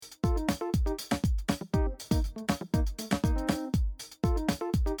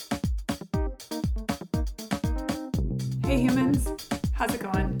Hey humans, how's it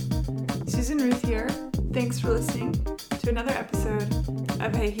going? Susan Ruth here. Thanks for listening to another episode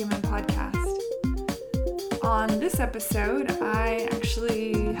of Hey Human Podcast. On this episode, I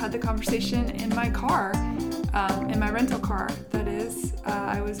actually had the conversation in my car, in my rental car, that is.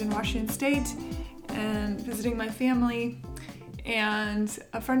 I was in Washington State and visiting my family, and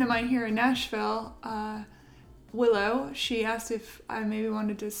a friend of mine here in Nashville, Willow, she asked if I maybe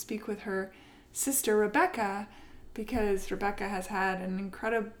wanted to speak with her sister, Rebecca, because Rebecca has had an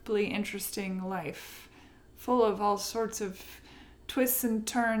incredibly interesting life, full of all sorts of twists and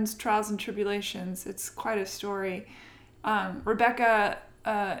turns, trials and tribulations. It's quite a story. Rebecca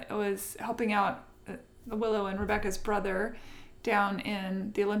was helping out Willow and Rebecca's brother down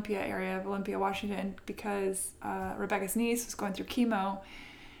in the Olympia area of Olympia, Washington, because Rebecca's niece was going through chemo.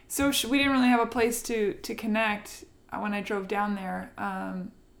 So we didn't really have a place to connect when I drove down there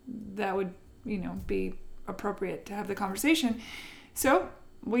that would, be appropriate to have the conversation. So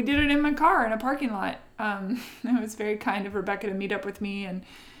we did it in my car in a parking lot. It was very kind of Rebecca to meet up with me,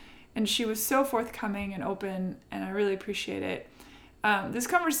 and she was so forthcoming and open, and I really appreciate it. This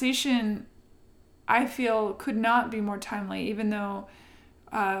conversation, I feel, could not be more timely, even though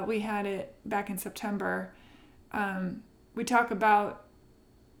we had it back in September. We talk about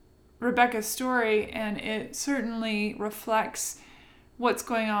Rebecca's story, and it certainly reflects what's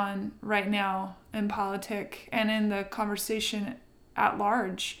going on right now in politics and in the conversation at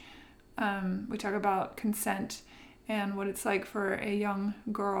large. We talk about consent and what it's like for a young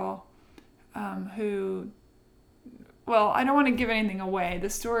girl who, well, I don't want to give anything away. The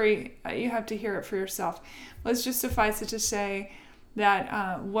story, you have to hear it for yourself. Let's just suffice it to say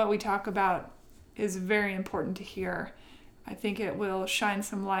that what we talk about is very important to hear. I think it will shine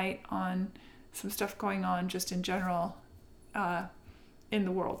some light on some stuff going on just in general in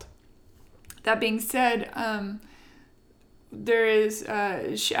the world. That being said, there is,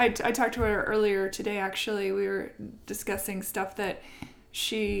 I talked to her earlier today, actually. We were discussing stuff that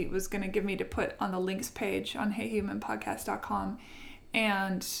she was going to give me to put on the links page on heyhumanpodcast.com.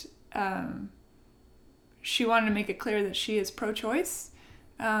 And she wanted to make it clear that she is pro-choice.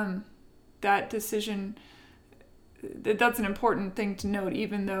 That decision, that's an important thing to note,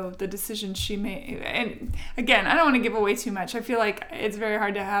 even though the decision she made, and again, I don't want to give away too much. I feel like it's very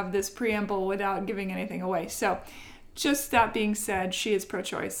hard to have this preamble without giving anything away. So just that being said, she is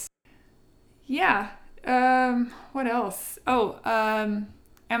pro-choice. Yeah. What else? Amazon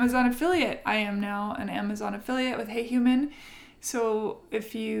affiliate. I am now an Amazon affiliate with Hey Human. So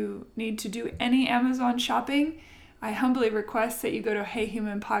if you need to do any Amazon shopping, I humbly request that you go to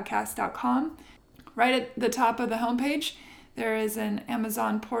heyhumanpodcast.com. Right at the top of the homepage, there is an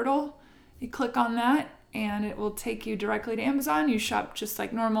Amazon portal. You click on that, and it will take you directly to Amazon. You shop just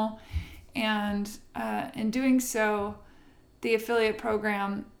like normal. And in doing so, the affiliate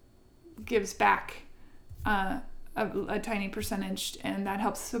program gives back a tiny percentage, and that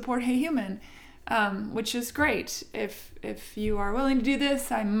helps support Hey Human, which is great. If you are willing to do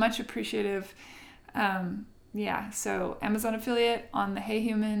this, I'm much appreciative. So Amazon affiliate on the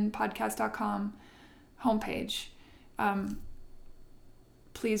heyhumanpodcast.com homepage.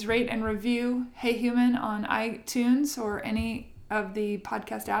 Please rate and review Hey Human on iTunes or any of the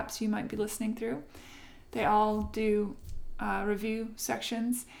podcast apps you might be listening through. They all do review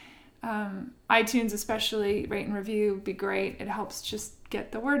sections. iTunes especially, rate and review would be great. It helps just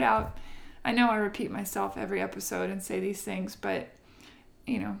get the word out. I know I repeat myself every episode and say these things, but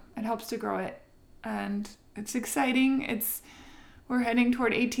it helps to grow it. And it's exciting. We're heading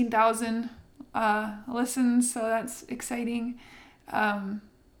toward 18,000 listens, so that's exciting.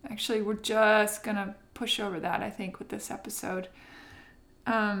 Actually, we're just gonna push over that, I think, with this episode.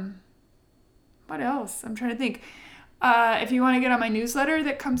 What else? I'm trying to think. If you want to get on my newsletter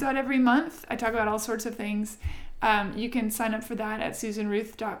that comes out every month, I talk about all sorts of things. You can sign up for that at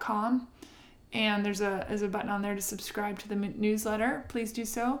susanruth.com, and there's a button on there to subscribe to the newsletter. Please do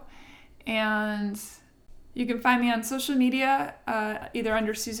so. And you can find me on social media, either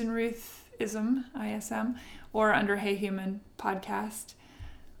under Susan Ruth ISM, or under Hey Human Podcast.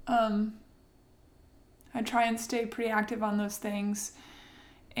 I try and stay pretty active on those things.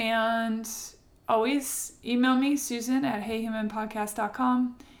 And always email me, Susan at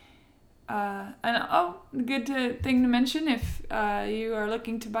heyhumanpodcast.com. Good thing to mention, if you are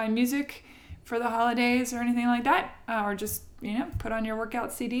looking to buy music for the holidays or anything like that, or just, put on your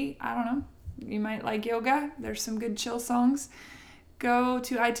workout CD, I don't know. You might like yoga. There's some good chill songs. Go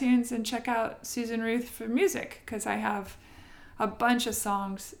to iTunes and check out Susan Ruth for music, because I have a bunch of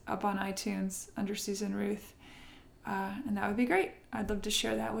songs up on iTunes under Susan Ruth. And that would be great. I'd love to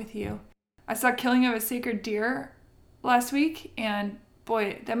share that with you. I saw Killing of a Sacred Deer last week, and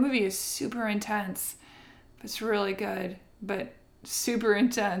boy, that movie is super intense. It's really good, but super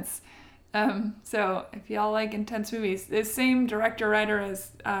intense. So if y'all like intense movies, the same director writer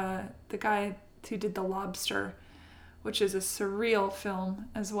as the guy who did The Lobster, which is a surreal film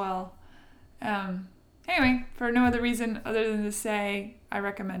as well. Anyway, for no other reason other than to say I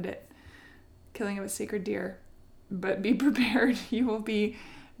recommend it. Killing of a Sacred Deer. But be prepared, you will be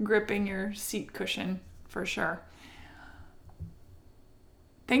gripping your seat cushion for sure.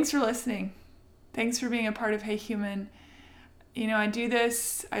 Thanks for listening. Thanks for being a part of Hey Human. You know, I do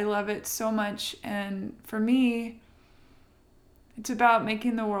this, I love it so much, and for me, it's about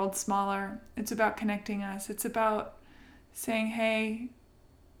making the world smaller. It's about connecting us. It's about saying, hey,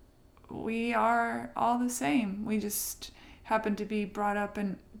 we are all the same. We just happen to be brought up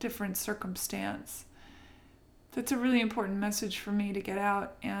in different circumstance. That's a really important message for me to get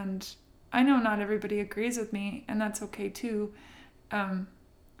out, and I know not everybody agrees with me, and that's okay too.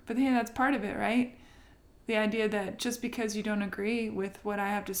 But yeah, that's part of it, right? The idea that just because you don't agree with what I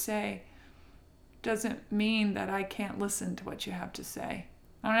have to say doesn't mean that I can't listen to what you have to say.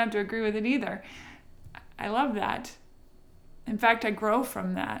 I don't have to agree with it either. I love that. In fact, I grow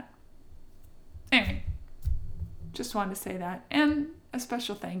from that. Anyway, just wanted to say that. And a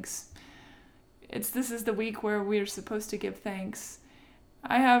special thanks. This is the week where we're supposed to give thanks.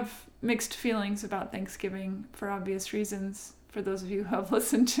 I have mixed feelings about Thanksgiving for obvious reasons. For those of you who have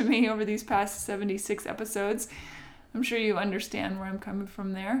listened to me over these past 76 episodes, I'm sure you understand where I'm coming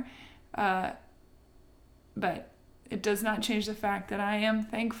from there. But it does not change the fact that I am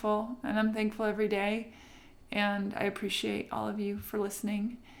thankful, and I'm thankful every day. And I appreciate all of you for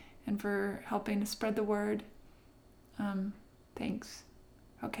listening and for helping to spread the word. Thanks.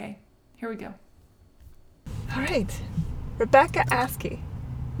 Okay, here we go. All right, Rebecca Askey.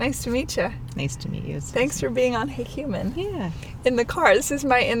 Nice to meet you. Nice to meet you. Thanks for being on Hey Human. Yeah. In the car. This is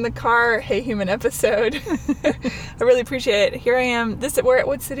my in the car Hey Human episode. I really appreciate it. Here I am.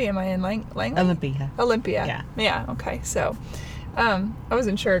 What city am I in? Langley? Olympia. Yeah. Yeah. Okay. So, I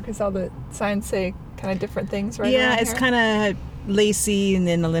wasn't sure because all the signs say kind of different things right Yeah, around it's here. kind of Lacey and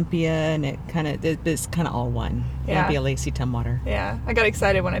then Olympia, and it's kind of all one. Yeah. Olympia, Lacey, Tumwater. Yeah. I got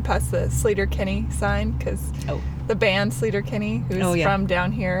excited when I passed the Slater Kinney sign because the band Slater Kinney, who's from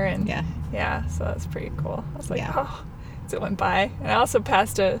down here, and yeah, so that's pretty cool. I was like, as it went by. And I also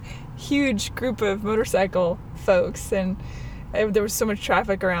passed a huge group of motorcycle folks, and there was so much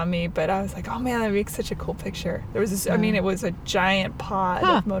traffic around me, but I was like, oh man, that makes such a cool picture. There was this, it was a giant pod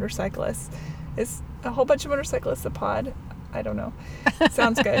of motorcyclists. Is a whole bunch of motorcyclists a pod? I don't know.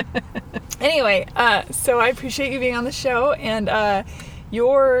 Sounds good. Anyway, so I appreciate you being on the show, and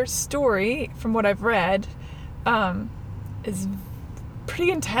your story, from what I've read, is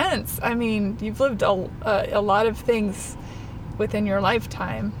pretty intense. I mean, you've lived a lot of things within your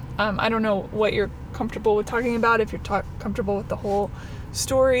lifetime. I don't know what you're comfortable with talking about, if you're comfortable with the whole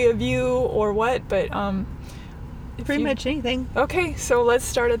story of you or what, but pretty much anything. Okay, so let's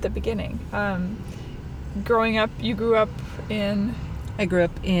start at the beginning. Growing up, you grew up in... I grew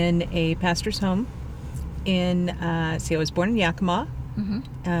up in a pastor's home I was born in Yakima.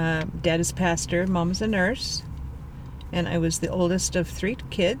 Mm-hmm. Dad is a pastor, mom is a nurse, and I was the oldest of 3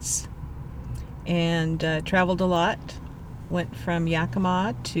 kids, and traveled a lot. Went from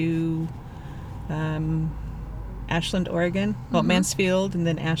Yakima to Ashland, Oregon, Mansfield, and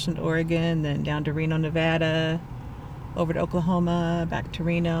then Ashland, Oregon, then down to Reno, Nevada, over to Oklahoma, back to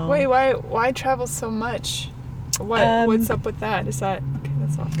Reno. Wait, why travel so much? What's up with that? Is that... Okay,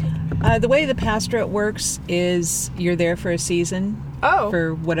 that's awesome. The way the pastorate works is you're there for a season.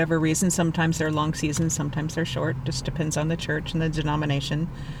 For whatever reason. Sometimes they're long seasons, sometimes they're short. Just depends on the church and the denomination.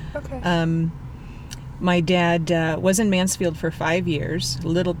 Okay. My dad was in Mansfield for 5 years,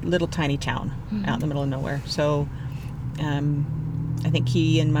 little tiny town out in the middle of nowhere. So I think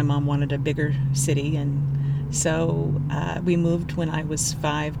he and my mom wanted a bigger city, and so we moved when I was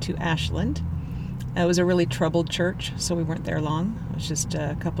 5 to Ashland. It was a really troubled church, so we weren't there long. It was just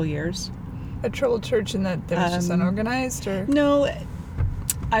a couple years. A troubled church in that it was just unorganized, or? No,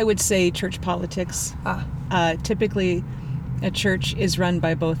 I would say church politics. Typically, a church is run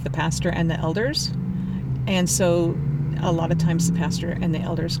by both the pastor and the elders. And so a lot of times the pastor and the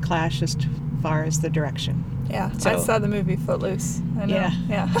elders clash as far as the direction. Yeah, so, I saw the movie Footloose. I know.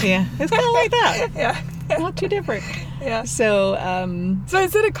 Yeah. It's kind of like that. Yeah. Not too different. Yeah. So, so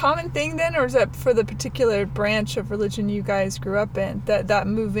is it a common thing then, or is that for the particular branch of religion you guys grew up in, that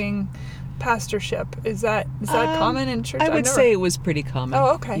moving pastorship? Is that common in church? I would say it was pretty common.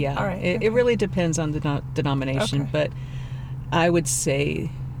 Oh, okay. Yeah. All right. It really depends on the denomination, but I would say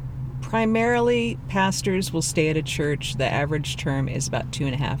Primarily, pastors will stay at a church. The average term is about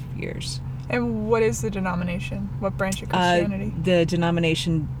 2.5 years. And what is the denomination? What branch of Christianity? The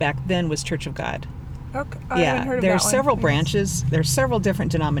denomination back then was Church of God. Okay. I haven't heard of there are that one, several I guess. branches. There are several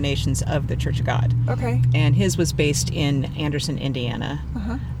different denominations of the Church of God. Okay. And his was based in Anderson, Indiana.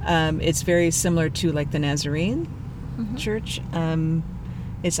 Uh-huh. It's very similar to like the Nazarene Church.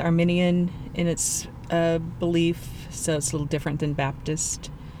 It's Arminian in its belief, so it's a little different than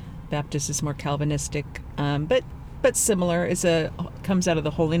Baptist. Baptist is more Calvinistic, but similar. Comes out of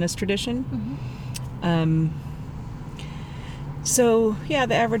the holiness tradition. So yeah,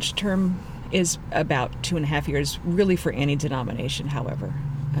 the average term is about 2.5 years, really, for any denomination. However,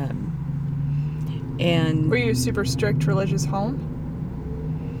 and Were you a super strict religious home?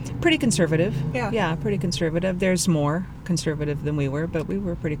 pretty conservative. Yeah. Pretty conservative. There's more conservative than we were, but we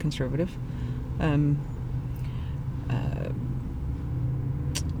were pretty conservative.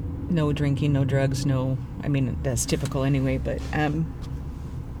 No drinking, no drugs, no. I mean, that's typical anyway. But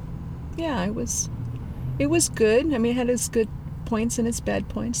yeah, it was good. I mean, it had its good points and its bad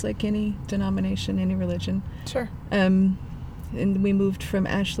points, like any denomination, any religion. Sure. And we moved from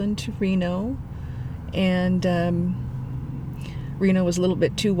Ashland to Reno, and Reno was a little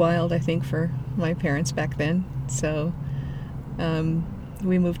bit too wild, I think, for my parents back then. So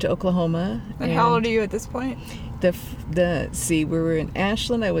we moved to Oklahoma. And how old are you at this point? We were in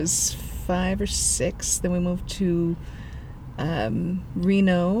Ashland. I was 5 or 6. Then we moved to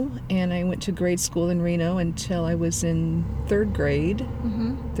Reno, and I went to grade school in Reno until I was in 3rd grade,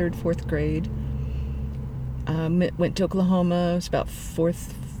 4th grade. Went to Oklahoma. It was about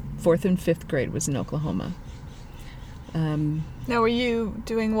 4th and 5th grade was in Oklahoma. Now, were you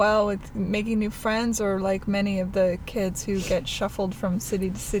doing well with making new friends, or like many of the kids who get shuffled from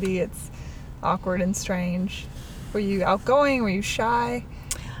city to city, it's awkward and strange? Were you outgoing? Were you shy?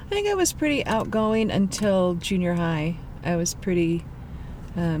 I think I was pretty outgoing until junior high. I was pretty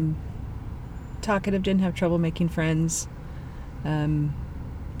talkative, didn't have trouble making friends. To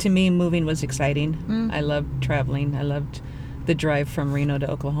me, moving was exciting. I loved traveling. I loved the drive from Reno to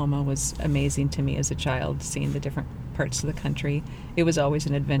Oklahoma was amazing to me as a child, seeing the different parts of the country. It was always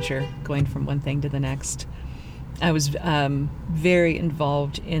an adventure, going from one thing to the next. I was very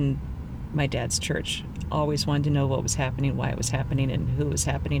involved in my dad's church. Always wanted to know what was happening, why it was happening, and who was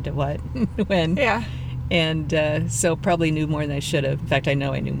happening to what, when. Yeah. And so probably knew more than I should have. In fact, I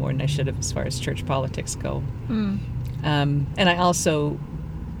know I knew more than I should have as far as church politics go. And I also,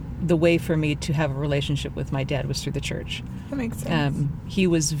 the way for me to have a relationship with my dad was through the church. That makes sense. He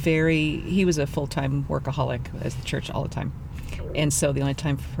was a full-time workaholic at the church all the time. And so the only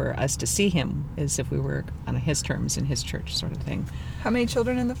time for us to see him is if we were on his terms in his church, sort of thing. How many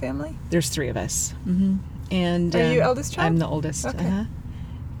children in the family? There's 3 of us. And Are you eldest child? I'm the oldest. Okay.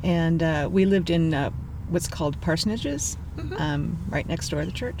 And we lived in what's called parsonages, right next door to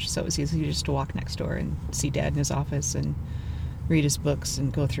the church. So it was easy just to walk next door and see Dad in his office and read his books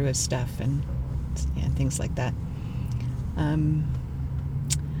and go through his stuff and things like that.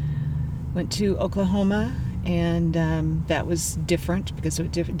 Went to Oklahoma, and that was different because it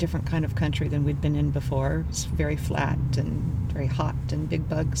was a different kind of country than we'd been in before. It was very flat and very hot and big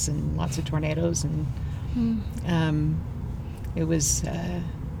bugs and lots of tornadoes. And it was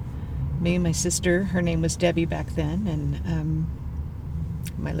me and my sister. Her name was Debbie back then, and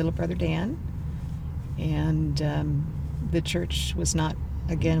my little brother Dan. And the church was not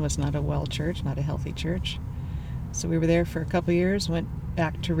a well church, not a healthy church. So we were there for a couple years, went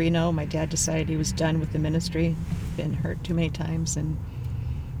back to Reno. My dad decided he was done with the ministry, been hurt too many times, and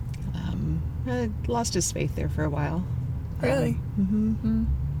lost his faith there for a while. Really?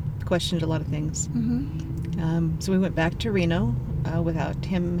 Questioned a lot of things. So we went back to Reno without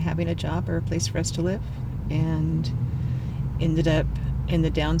him having a job or a place for us to live, and ended up in the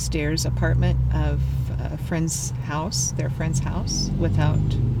downstairs apartment of a friend's house, their friend's house, without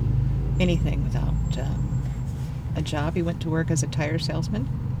anything, without a job. He went to work as a tire salesman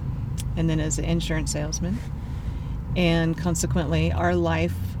and then as an insurance salesman. And consequently, our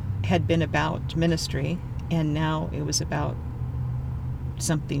life had been about ministry, and now it was about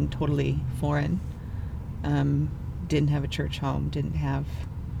something totally foreign. Didn't have a church home, didn't have...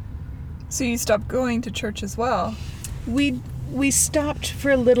 So you stopped going to church as well? We stopped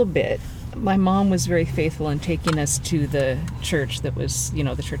for a little bit. My mom was very faithful in taking us to the church that was,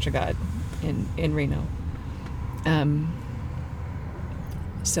 the Church of God in Reno.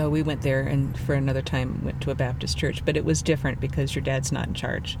 So we went there, and for another time went to a Baptist church, but it was different because your dad's not in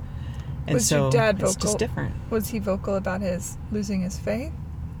charge. And Was so your dad vocal? it's just different. Was he vocal about his losing his faith?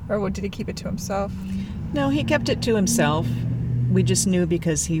 Or did he keep it to himself? No, he kept it to himself. we just knew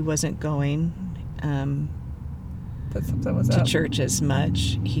because he wasn't going That something was to up. church as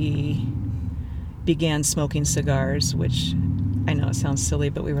much. He began smoking cigars, which I know it sounds silly,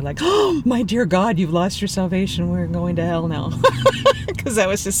 but we were like, oh, my dear God, you've lost your salvation. We're going to hell now. Because that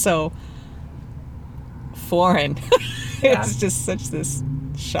was just so foreign. Yeah. It's just such this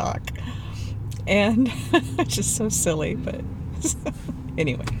shock. And it's just so silly, but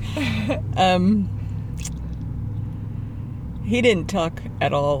anyway. He didn't talk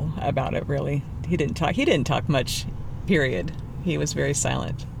at all about it, really. He didn't talk much, period. He was very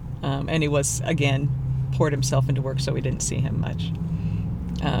silent. And he was, again, poured himself into work, so we didn't see him much.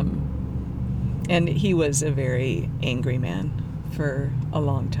 And he was a very angry man for a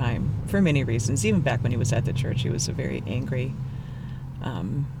long time, for many reasons. Even back when he was at the church, he was a very angry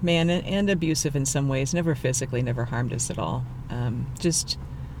man, and abusive in some ways. Never physically, never harmed us at all. Just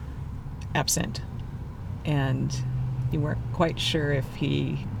absent. And you weren't quite sure if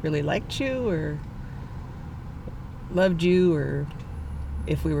he really liked you or loved you, or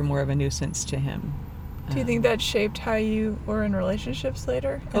if we were more of a nuisance to him. Do you think that shaped how you were in relationships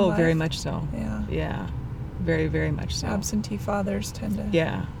later in life? Very much so. Yeah. Yeah. Very, very much so. Absentee fathers tend to...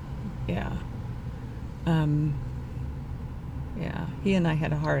 Yeah. Yeah. Yeah. He and I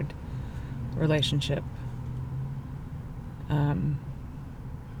had a hard relationship.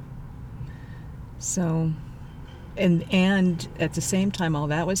 So, and at the same time all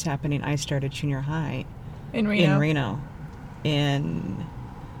that was happening, I started junior high In Reno? in Reno in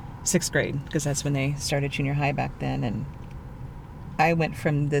 6th grade, because that's when they started junior high back then. And I went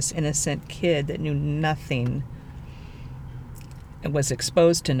from this innocent kid that knew nothing and was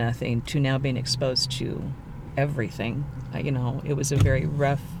exposed to nothing to now being exposed to everything. It was a very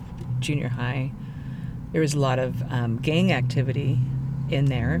rough junior high. There was a lot of gang activity in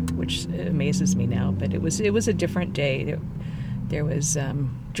there, which amazes me now, but it was a different day. There was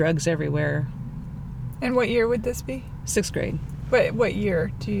drugs everywhere. And what year would this be? 6th grade. But what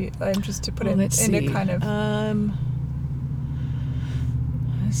year do you... just to put it Let's into see. kind of...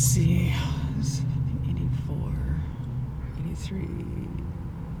 Let's see. 84, 83,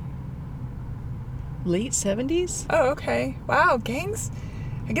 late 70s? Oh, okay. Wow, gangs?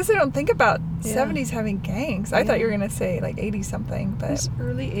 I guess I don't think about 70s having gangs. I thought you were going to say like 80-something, It but... was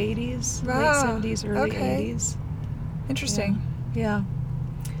early 80s, Wow, late 70s, early okay. 80s. Interesting. Yeah.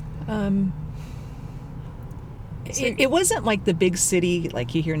 It wasn't like the big city,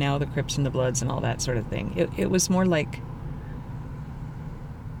 like you hear now, the Crips and the Bloods and all that sort of thing. It was more like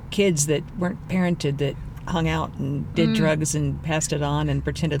kids that weren't parented, that hung out and did drugs and passed it on and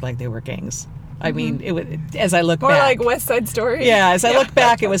pretended like they were gangs. I mean, it was, as I look More back, like West Side Story. yeah, as I look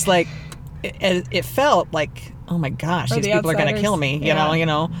back, it was like it felt like, oh my gosh, Or these The people are going to Outsiders. kill me, Yeah. you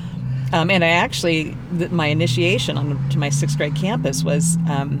know. And I actually, my initiation to my 6th grade campus was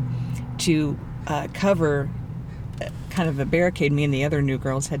to cover kind of a barricade. Me and the other new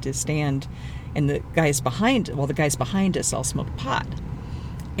girls had to stand, and the guys behind us all smoked pot.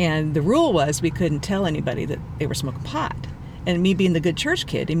 And the rule was we couldn't tell anybody that they were smoking pot. And me being the good church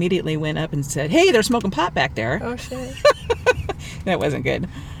kid immediately went up and said, hey, they're smoking pot back there. Oh, shit. That wasn't good.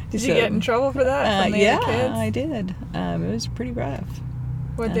 Did you get in trouble for that from the yeah, other kids? I did. It was pretty rough.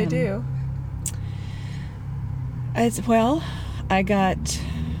 What'd they do? I got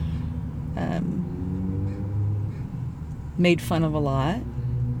made fun of a lot.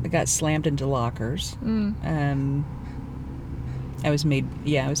 I got slammed into lockers. I was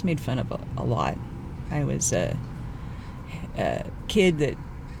made fun of a lot. I was a kid that,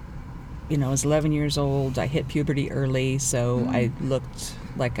 was 11 years old. I hit puberty early, so I looked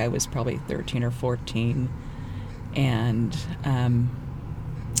like I was probably 13 or 14. And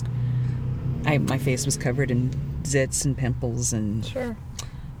my face was covered in zits and pimples, and Sure.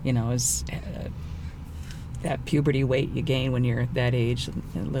 it was that puberty weight you gain when you're that age,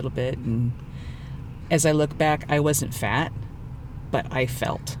 a little bit. And as I look back, I wasn't fat, but I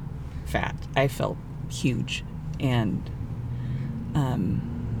felt fat. I felt huge. And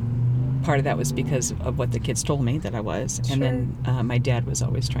part of that was because of what the kids told me that I was. Sure. And then my dad was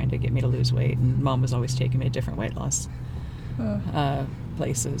always trying to get me to lose weight, and Mom was always taking me to different weight loss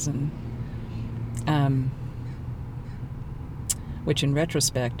places. And which in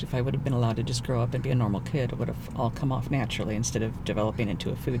retrospect, if I would have been allowed to just grow up and be a normal kid, it would have all come off naturally instead of developing into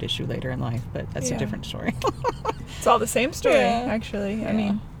a food issue later in life. But that's a Yeah. different story. It's all the same story, Yeah. actually. I Yeah,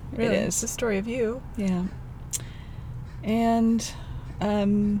 mean, really, it it's is. the story of you. Yeah. And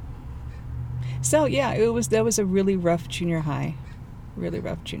so yeah, that was a really rough junior high. Really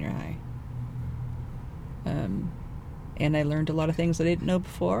rough junior high. And I learned a lot of things I didn't know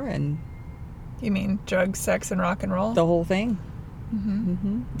before, and You mean drugs, sex, and rock and roll? the whole thing.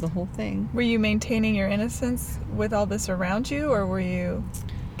 The whole thing. Were you maintaining your innocence with all this around you, or were you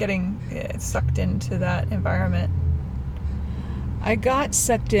getting sucked into that environment? I got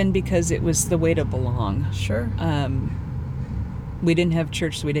sucked in because it was the way to belong. Sure. We didn't have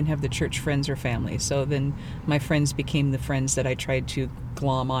church, so we didn't have the church friends or family. So then my friends became the friends that I tried to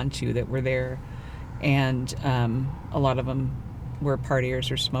glom onto that were there. And a lot of them were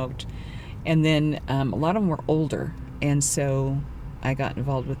partiers or smoked. And then a lot of them were older. And so I got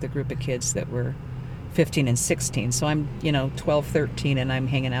involved with a group of kids that were 15 and 16. So I'm, 12, 13, and I'm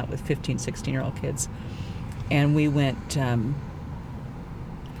hanging out with 15, 16-year-old kids. And we went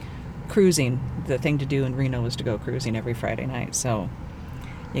cruising. The thing to do in Reno was to go cruising every Friday night. So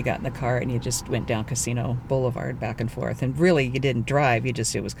you got in the car and you just went down Casino Boulevard back and forth. And really, you didn't drive.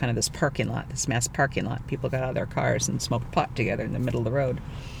 It was kind of this parking lot, this mass parking lot. People got out of their cars and smoked pot together in the middle of the road.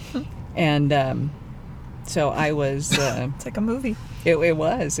 And so I was... it's like a movie. It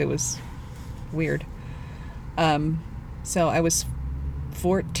was weird. So I was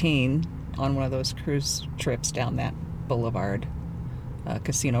 14 on one of those cruise trips down that boulevard,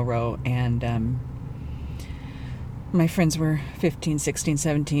 Casino Row, and my friends were 15, 16,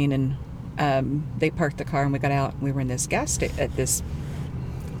 17, and they parked the car and we got out. And we were in this gas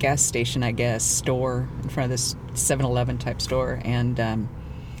station, I guess, store in front of this 7-Eleven type store, and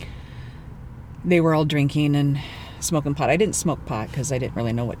they were all drinking and smoking pot. I didn't smoke pot because I didn't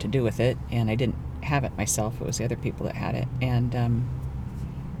really know what to do with it, and I didn't have it myself. It was the other people that had it. And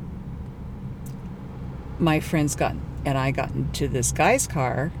my friends and I got into this guy's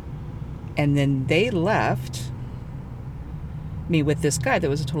car, and then they left me with this guy that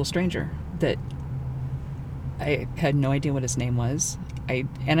was a total stranger that I had no idea what his name was.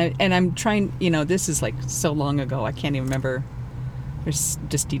 I'm trying, this is like so long ago, I can't even remember. There's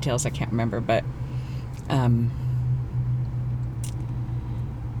just details I can't remember, but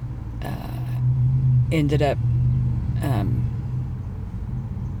ended up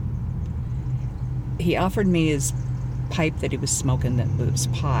he offered me his pipe that he was smoking that was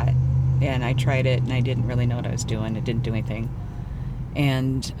pot, and I tried it and I didn't really know what I was doing. It didn't do anything,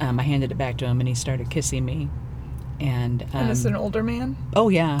 and I handed it back to him and he started kissing me. And this is an older man? Oh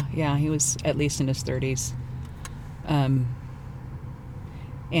yeah, he was at least in his 30s.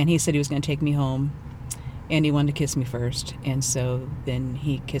 And he said he was going to take me home, and he wanted to kiss me first. And so then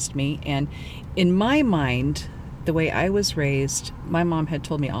he kissed me. And in my mind, the way I was raised, my mom had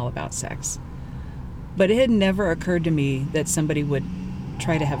told me all about sex. But it had never occurred to me that somebody would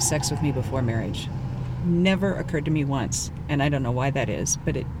try to have sex with me before marriage. Never occurred to me once. And I don't know why that is,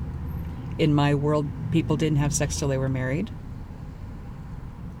 but in my world, people didn't have sex till they were married.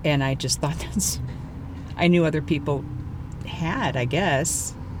 And I just thought I knew other people had, I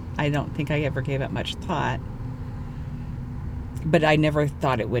guess. I don't think I ever gave it much thought. But I never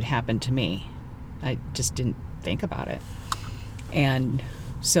thought it would happen to me. I just didn't think about it. And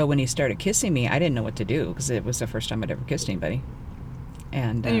so when he started kissing me, I didn't know what to do because it was the first time I'd ever kissed anybody.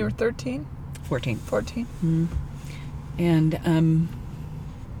 And you were 13? 14. 14. Mm-hmm. And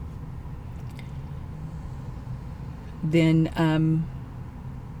then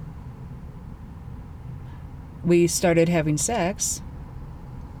we started having sex,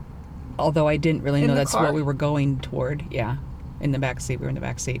 although I didn't really know that's what we were going toward. Yeah, in the back seat. We were in the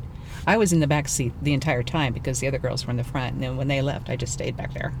back seat. I was in the back seat the entire time because the other girls were in the front, and then when they left, I just stayed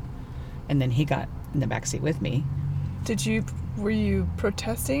back there. And then he got in the back seat with me. Were you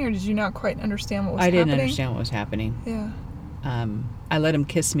protesting, or did you not quite understand what was happening? I didn't understand what was happening. Yeah. I let him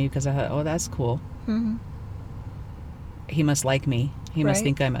kiss me because I thought, oh, that's cool. Mm-hmm. He must like me. He must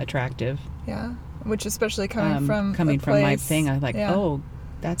think I'm attractive. Yeah. Which, especially coming from my thing, I was like, oh,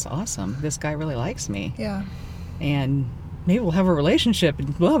 that's awesome. This guy really likes me. Yeah. And maybe we'll have a relationship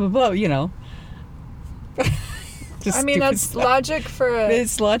and blah, blah, blah, That's logic for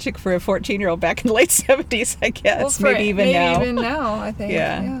It's logic for a 14-year-old back in the late 70s, I guess. Well, maybe even now. Maybe even now, I think.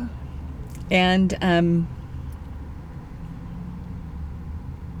 Yeah. And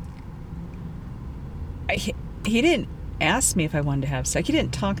he didn't ask me if I wanted to have sex. He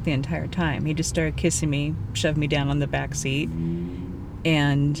didn't talk the entire time. He just started kissing me, shoved me down on the back seat,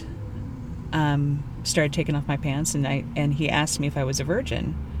 and started taking off my pants. And he asked me if I was a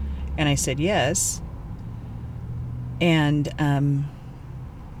virgin, and I said yes. And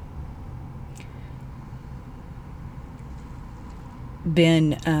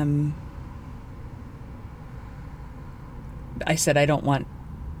then I said I don't want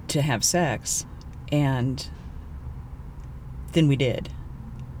to have sex, and then we did.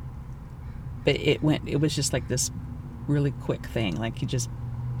 But it was just like this really quick thing. Like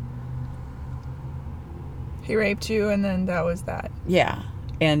He raped you, and then that was that. Yeah,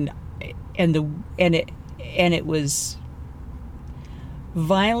 and it was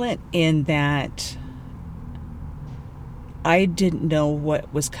violent in that I didn't know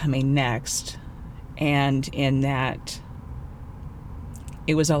what was coming next, and in that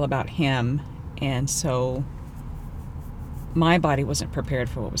it was all about him, and so my body wasn't prepared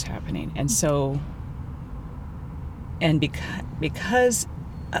for what was happening, and so, and because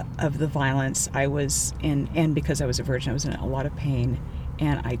of the violence I was in, and because I was a virgin, I was in a lot of pain,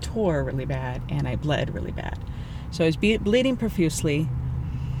 and I tore really bad, and I bled really bad. So I was bleeding profusely,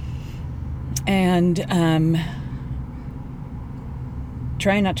 and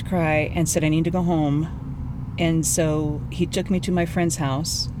trying not to cry, and said I need to go home. And so he took me to my friend's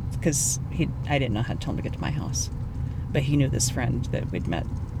house, because I didn't know how to tell him to get to my house. But he knew this friend that we'd met,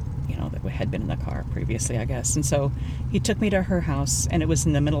 that we had been in the car previously, I guess. And so he took me to her house, and it was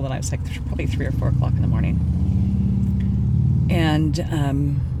in the middle of the night. It was like probably 3 or 4 o'clock in the morning. And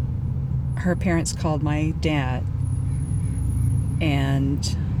her parents called my dad,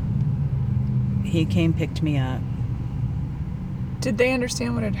 and he came, picked me up. Did they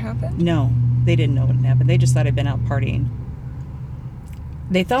understand what had happened? No, they didn't know what had happened. They just thought I'd been out partying.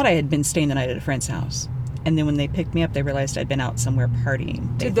 They thought I had been staying the night at a friend's house. And then when they picked me up, they realized I'd been out somewhere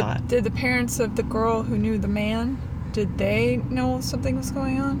partying. Did the parents of the girl who knew the man, did they know something was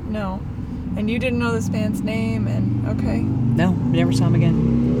going on? No. And you didn't know this man's name, and okay. No, never saw him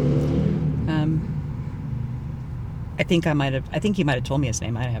again. I think he might have told me his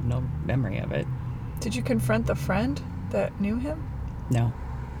name. I have no memory of it. Did you confront the friend that knew him? No.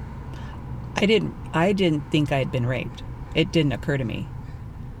 I didn't think I had been raped. It didn't occur to me.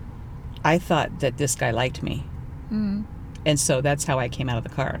 I thought that this guy liked me. Mm. And so that's how I came out of the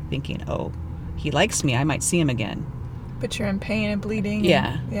car, thinking, oh, he likes me. I might see him again. But you're in pain and bleeding.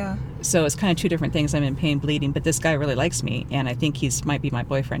 Yeah. Yeah. So it's kind of two different things. I'm in pain, bleeding, but this guy really likes me, and I think might be my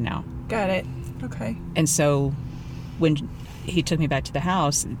boyfriend now. Got it. Okay. And so when he took me back to the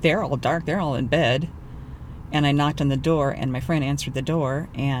house, they're all dark. They're all in bed. And I knocked on the door, and my friend answered the door,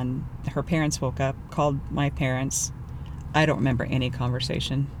 and her parents woke up, called my parents. I don't remember any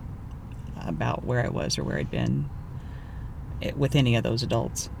conversation about where I was or where I'd been with any of those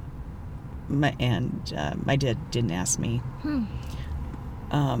adults. My dad didn't ask me.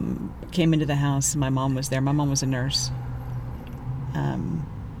 Came into the house, and my mom was there. My mom was a nurse.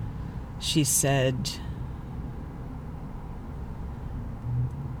 She said,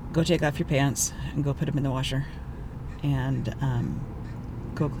 go take off your pants and go put them in the washer, and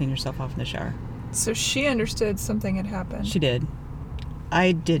go clean yourself off in the shower. So she understood something had happened. She did.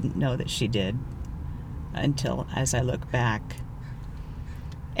 I didn't know that she did until, as I look back,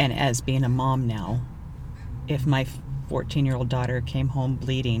 and as being a mom now, if my 14-year-old daughter came home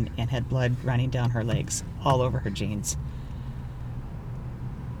bleeding and had blood running down her legs all over her jeans,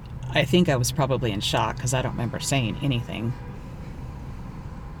 I think I was probably in shock, because I don't remember saying anything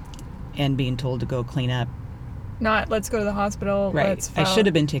and being told to go clean up. Not, let's go to the hospital. Right. I should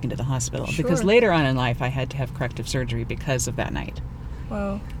have been taken to the hospital. Sure. Because later on in life I had to have corrective surgery because of that night.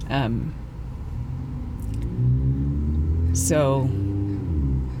 Wow. So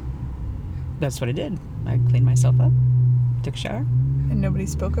that's what I did. I cleaned myself up, took a shower. And nobody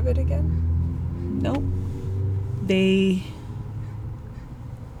spoke of it again? Nope. They...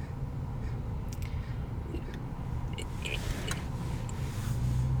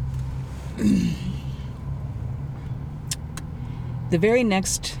 The very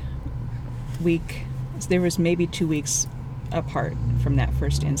next week, there was maybe 2 weeks apart from that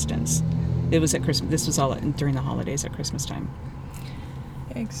first instance. It was at Christmas. This was all during the holidays at Christmas time.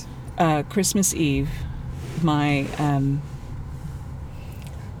 Thanks. Christmas Eve,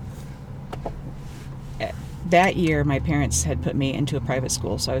 that year my parents had put me into a private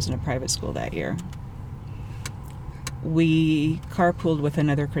school, so I was in a private school that year. We carpooled with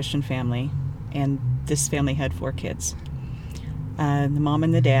another Christian family, and this family had 4 kids. The mom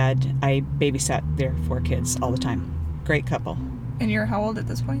and the dad, I babysat their 4 kids all the time. Great couple. And you're how old at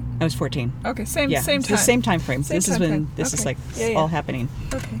this point? I was 14. Okay, same time. The same time frame. Same this time is when frame. this is Okay. like all happening.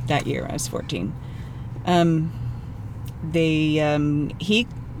 Okay. That year I was 14.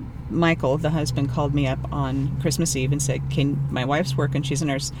 Michael, the husband, called me up on Christmas Eve and said, my wife's working, she's a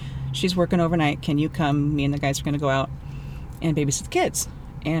nurse, she's working overnight, can you come? Me and the guys are going to go out and babysit the kids.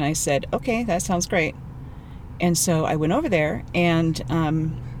 And I said, okay, that sounds great. And so I went over there, and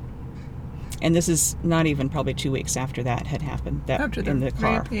this is not even probably 2 weeks after that had happened. In the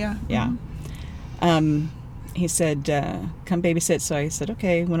car. Rape, yeah. Yeah. Mm-hmm. He said, come babysit. So I said,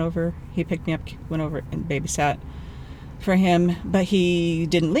 okay, went over. He picked me up, went over and babysat for him, but he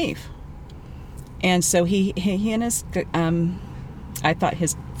didn't leave. And so he and his, I thought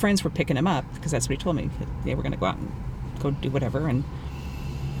his friends were picking him up because that's what he told me. They were going to go out and go do whatever. And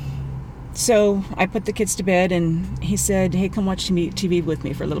so I put the kids to bed, and he said, hey, come watch TV with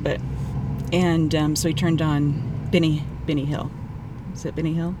me for a little bit. And so he turned on Benny Hill. Is it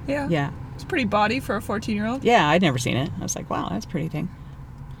Benny Hill? Yeah. Yeah. It's pretty body for a 14-year-old. Yeah, I'd never seen it. I was like, wow, that's a pretty thing.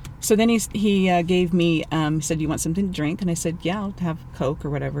 So then he gave me, he said, do you want something to drink? And I said, yeah, I'll have Coke or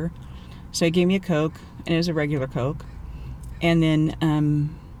whatever. So he gave me a Coke, and it was a regular Coke. And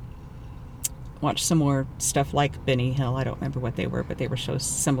then watched some more stuff like Benny Hill. I don't remember what they were, but they were so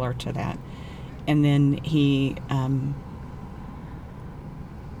similar to that. And then he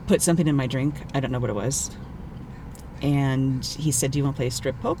put something in my drink. I don't know what it was. And he said, do you want to play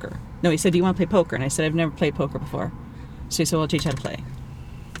strip poker? No, he said, do you want to play poker? And I said, I've never played poker before. So he said, well, I'll teach you how to play.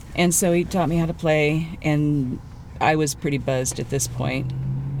 And so he taught me how to play, and I was pretty buzzed at this point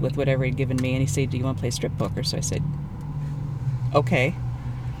with whatever he'd given me. And he said, do you want to play strip poker? So I said, okay.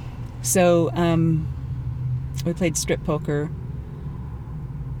 So we played strip poker.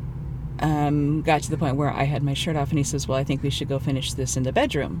 Got to the point where I had my shirt off, and he says, well, I think we should go finish this in the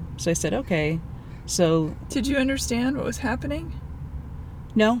bedroom. So I said, okay. So did you understand what was happening?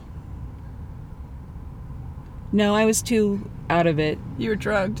 No, I was too out of it. You were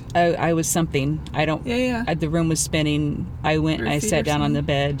drugged. I was something. I don't. Yeah. The room was spinning. I went. I sat down on the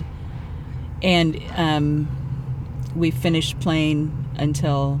bed, and we finished playing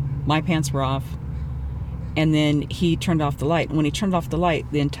until my pants were off, and then he turned off the light. And when he turned off the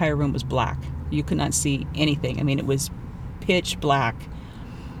light, the entire room was black. You could not see anything. I mean, it was pitch black,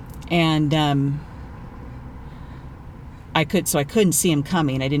 and I couldn't see him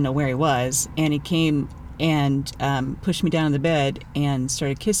coming. I didn't know where he was, and he came and pushed me down on the bed and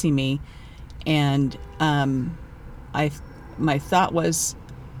started kissing me, and my thought was,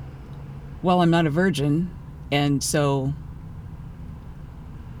 well, I'm not a virgin, and so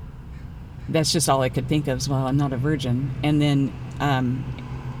that's just all I could think of is, well, I'm not a virgin. And then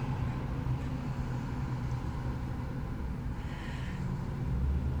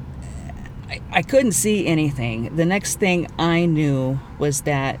I couldn't see anything. The next thing I knew was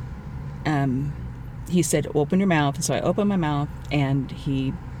that he said, open your mouth. So I opened my mouth, and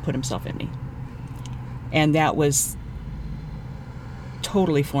he put himself in me. And that was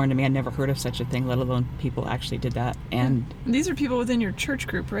totally foreign to me. I'd never heard of such a thing, let alone people actually did that. And these are people within your church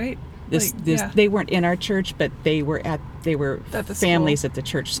group, right? They weren't in our church, but they were at the families school. At the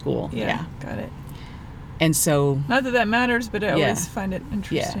church school. Yeah, got it. And so, not that matters, but I always find it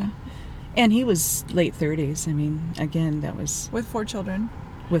interesting. Yeah. And he was late 30s. I mean, again, that was with 4 children.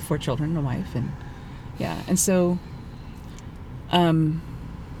 With 4 children, a wife, and and so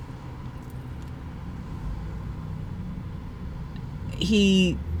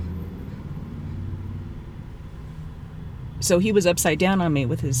he was upside down on me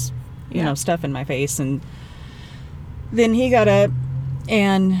with his stuff in my face, and then he got up,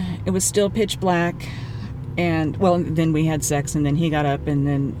 and it was still pitch black, and then we had sex, and then he got up, and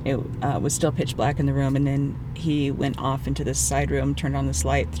then it was still pitch black in the room, and then he went off into this side room, turned on this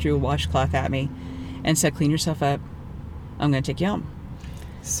light, threw a washcloth at me, and said, clean yourself up, I'm going to take you home.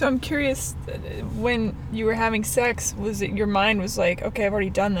 So I'm curious, when you were having sex, was it your mind was like, okay, I've already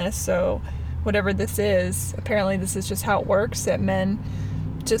done this, so whatever this is, apparently this is just how it works, that men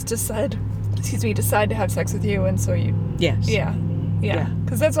just decide to have sex with you, and so you... Yes. Yeah.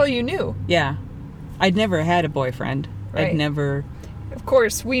 Because that's all you knew. Yeah. I'd never had a boyfriend. Right. I'd never... Of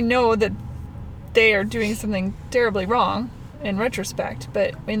course, we know that they are doing something terribly wrong in retrospect,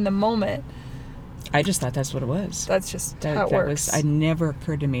 but in the moment... I just thought that's what it was. That's just how it works. It never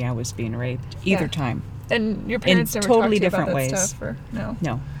occurred to me I was being raped either time. And your parents never totally talked to you different about ways. That stuff? Or, no?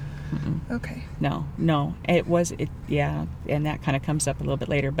 No. Mm-mm. Okay. No. And that kind of comes up a little bit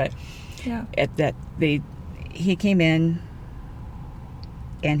later, but he came in,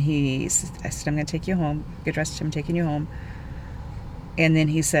 and I said, I'm going to take you home. Get dressed, I'm taking you home. And then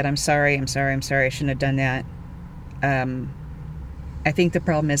he said, I'm sorry, I shouldn't have done that. I think the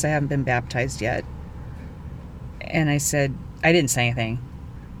problem is I haven't been baptized yet. And I said, I didn't say anything.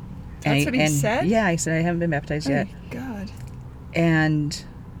 That's what he said? Yeah, I said, I haven't been baptized yet. Oh, God. And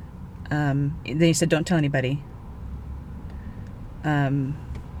then he said, don't tell anybody. And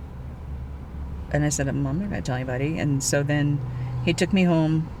I said, I'm not going to tell anybody. And so then he took me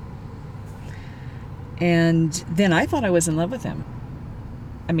home. And then I thought I was in love with him.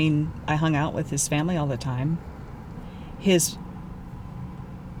 I mean, I hung out with his family all the time. His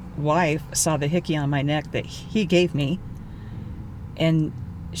wife saw the hickey on my neck that he gave me, and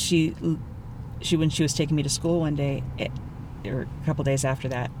she when she was taking me to school one day, or a couple days after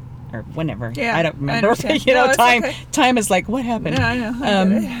that, or whenever. Yeah, I don't I remember. understand. You know, No, it's time okay. time is like, what happened? Yeah, I know. I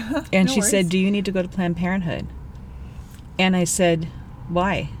get it. And No she said, worries. do you need to go to Planned Parenthood? And I said,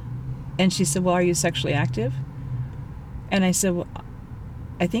 why? And she said, well, are you sexually active? And I said, well,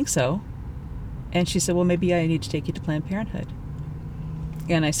 I think so. And she said, well, maybe I need to take you to Planned Parenthood.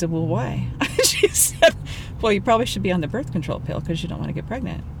 And I said, well, why? She said, well, you probably should be on the birth control pill because you don't want to get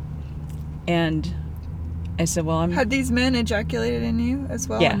pregnant. And I said, well, I'm... Had these men ejaculated in you as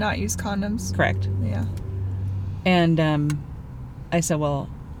well Yeah. and not used condoms? Correct. Yeah. And I said, well,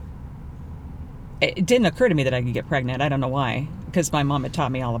 it didn't occur to me that I could get pregnant. I don't know why. Because my mom had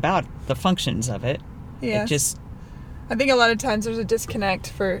taught me all about the functions of it. Yes. It just... I think a lot of times there's a disconnect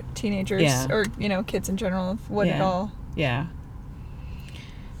for teenagers Yeah. or, you know, kids in general of what it Yeah. all... Yeah.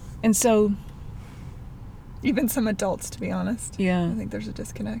 And so... Even some adults, to be honest. Yeah. I think there's a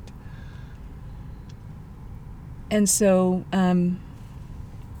disconnect. And so,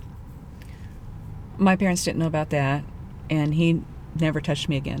 my parents didn't know about that, and he never touched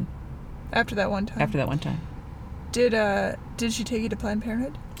me again After that one time. after that one time. Did she take you to Planned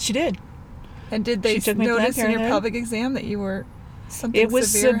Parenthood? She did. And did they She took me to Planned notice in your Parenthood. pelvic exam that you were something It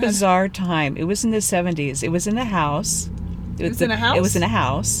was severe? a bizarre time. It was in the 70s. It was in a house. It was in a house? It was in a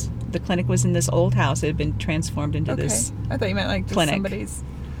house. The clinic was in this old house. It had been transformed into Okay. this. I thought you meant like just clinic. somebody's...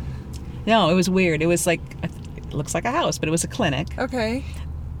 No, it was weird. It was like, it looks like a house, but it was a clinic. Okay.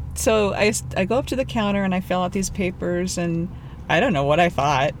 So I go up to the counter and I fill out these papers, and I don't know what I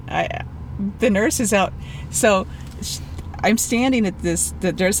thought. The nurse is out. So I'm standing at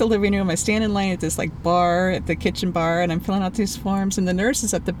there's a living room. I stand in line at this like bar, at the kitchen bar, and I'm filling out these forms, and the nurse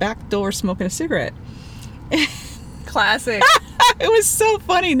is at the back door smoking a cigarette. Classic. It was so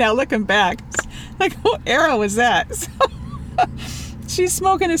funny now looking back. Like, what era was that? So, she's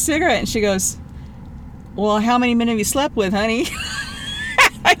smoking a cigarette and she goes, well, how many men have you slept with, honey?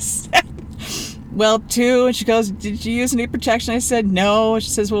 I said, well, 2. And she goes, did you use any protection? I said, no. She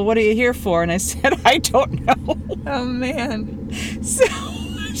says, well, what are you here for? And I said, I don't know. Oh, man. So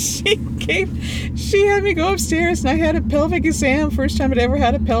she had me go upstairs, and I had a pelvic exam. First time I'd ever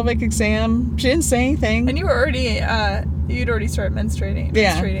had a pelvic exam. She didn't say anything. And you were already, you'd already started menstruating.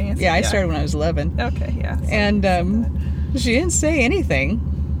 Yeah. menstruating and stuff, Yeah, I started when I was 11. Okay, yeah. So- And she didn't say anything.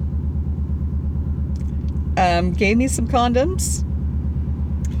 Gave me some condoms.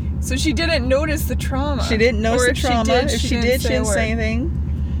 So she didn't notice the trauma. She didn't notice Or the if trauma. If she did, she didn't a word. say anything.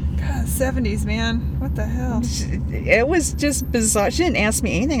 God, 70s, man. What the hell? It was just bizarre. She didn't ask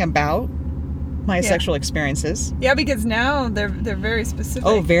me anything about my Yeah. sexual experiences. Yeah, because now they're very specific.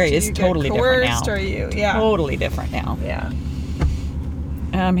 Oh, very. Do It's you get totally different now. coerced, Or you, yeah. Totally different now. Yeah.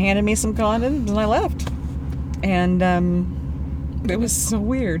 Handed me some condoms and I left. And it was so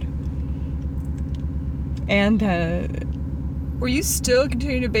weird. And Were you still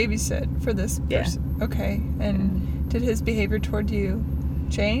continuing to babysit for this Yeah. person? Okay. And did his behavior toward you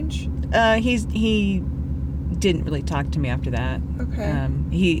change? he didn't really talk to me after that. Okay.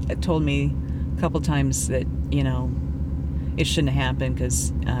 He told me a couple times that, you know, it shouldn't have happened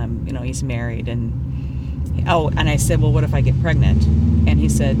because, you know, he's married. And I said, well, what if I get pregnant? And he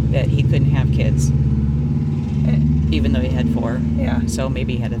said that he couldn't have kids, even though he had 4. Yeah. So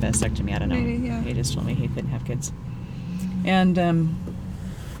maybe he had a vasectomy. I don't know. Maybe, yeah. He just told me he couldn't have kids. And,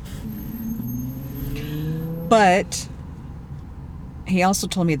 but he also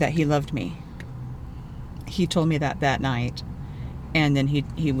told me that he loved me. He told me that night. And then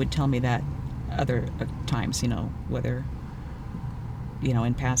he would tell me that other times, you know, whether, you know,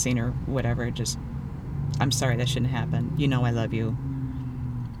 in passing or whatever, just, I'm sorry, that shouldn't happen. You know I love you.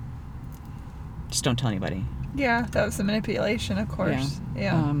 Just don't tell anybody. Yeah, that was the manipulation, of course.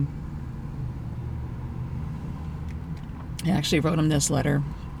 Yeah. I actually wrote him this letter.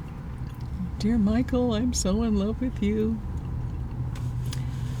 Dear Michael, I'm so in love with you.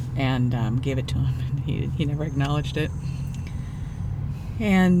 And gave it to him. And he never acknowledged it.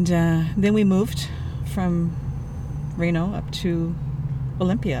 And then we moved from Reno up to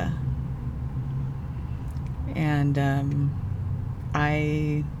Olympia. And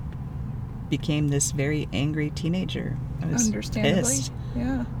I became this very angry teenager. I was Understandably. pissed.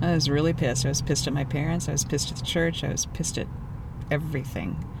 Yeah. I was really pissed. I was pissed at my parents. I was pissed at the church. I was pissed at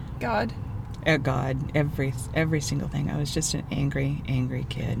everything. God. At God, every single thing. I was just an angry, angry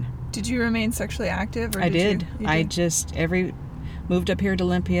kid. Did you remain sexually active? Or I did. You I did? just moved up here to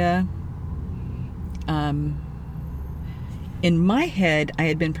Olympia. In my head, I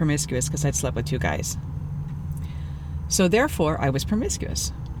had been promiscuous because I'd slept with 2 guys. So therefore, I was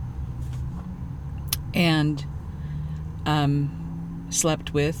promiscuous. And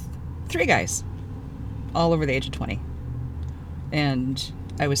slept with 3 guys, all over the age of 20. And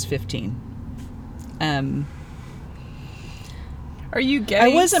I was 15. Are you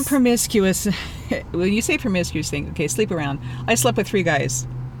getting... I wasn't promiscuous. When you say promiscuous thing, okay, sleep around. I slept with 3 guys,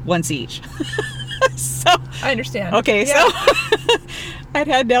 once each. So I understand. okay, Yeah. so I'd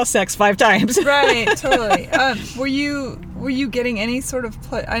had now sex 5 times. Right, totally. Were you getting any sort of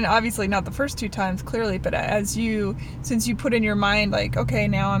and obviously not the first 2 times, clearly, but since you put in your mind, like, okay,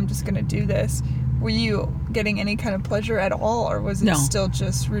 now I'm just going to do this, were you getting any kind of pleasure at all, or was it No. still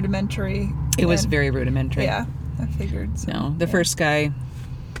just rudimentary? It was very rudimentary. Yeah, I figured. So, No, the first guy,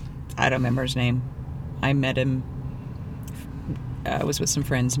 I don't remember his name. I met him. I was with some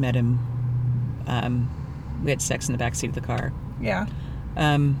friends, met him. We had sex in the backseat of the car. Yeah,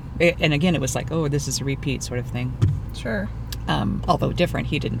 And again, it was like, oh, this is a repeat sort of thing. sure. Although different,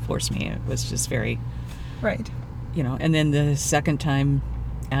 he didn't force me. It was just very, Right. And then the second time,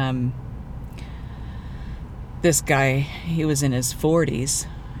 this guy, he was in his 40s,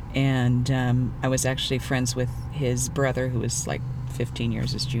 and I was actually friends with his brother, who was like 15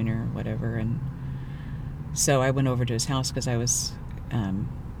 years his junior or whatever, and so I went over to his house because I was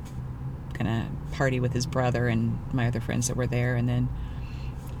gonna party with his brother and my other friends that were there, and then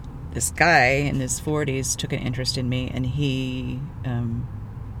this guy in his 40s took an interest in me, and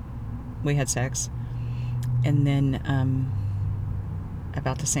we had sex, and then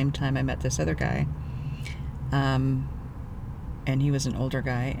about the same time I met this other guy, and he was an older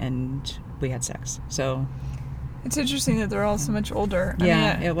guy, and we had sex. So It's interesting that they're all so much older.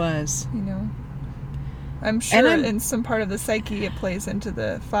 it was. I'm sure in some part of the psyche it plays into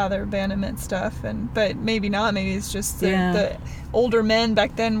the father abandonment stuff, but maybe not. Maybe it's just the older men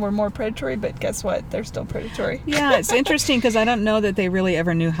back then were more predatory, but guess what? They're still predatory. Yeah, it's interesting because I don't know that they really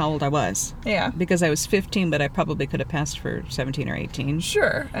ever knew how old I was. Yeah. Because I was 15, but I probably could have passed for 17 or 18.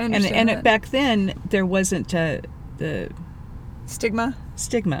 Sure, I understand that. Back then, there wasn't the Stigma?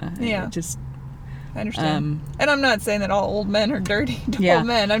 stigma. Yeah. It just... I understand. And I'm not saying that all old men are dirty old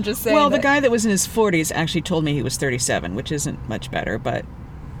men. I'm just saying. Well, the guy that was in his 40s actually told me he was 37, which isn't much better. But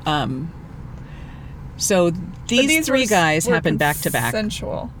so these 3 guys happened back to back.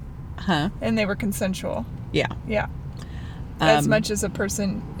 Consensual. Huh? And they were consensual. Yeah. Yeah. As much as a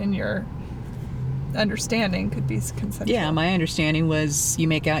person in your understanding could be consensual. Yeah, my understanding was you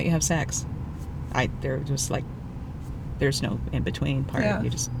make out, you have sex. There was like, there's no in between part. Yeah.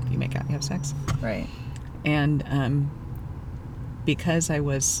 You make out, you have sex. Right. And because I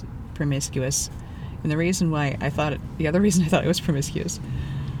was promiscuous, and the other reason I thought I was promiscuous,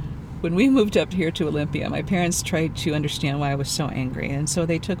 when we moved up here to Olympia, my parents tried to understand why I was so angry, and so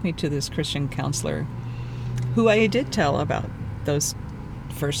they took me to this Christian counselor, who I did tell about those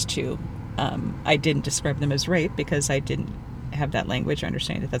first 2. I didn't describe them as rape because I didn't have that language or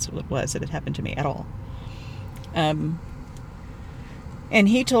understanding that that's what it was that had happened to me at all. And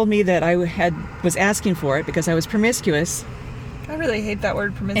he told me that I was asking for it because I was promiscuous. I really hate that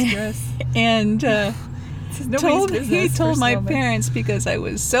word, promiscuous. And he told my parents because I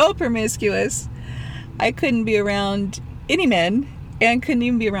was so promiscuous, I couldn't be around any men and couldn't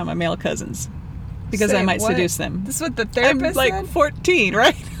even be around my male cousins because I might seduce them. This is what the therapist I'm like said? 14,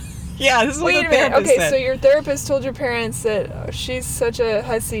 right? Yeah, this is what the therapist said. Okay, so your therapist told your parents that she's such a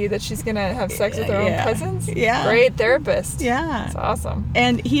hussy that she's going to have sex with her own cousins? Yeah. Great therapist. Yeah. That's awesome.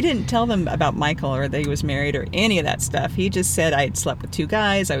 And he didn't tell them about Michael or that he was married or any of that stuff. He just said I'd slept with 2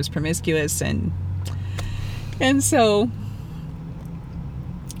 guys, I was promiscuous, and so...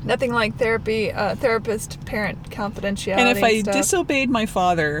 Nothing like therapist-parent confidentiality and if I stuff. disobeyed my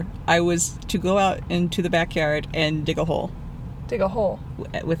father, I was to go out into the backyard and dig a hole. Dig a hole.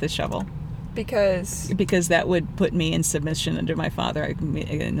 With a shovel. Because that would put me in submission under my father,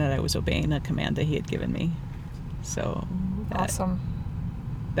 and that I was obeying a command that he had given me. So... Awesome.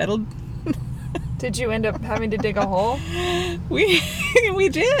 That'll... Did you end up having to dig a hole? We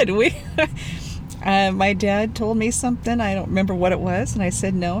did. My dad told me something. I don't remember what it was. And I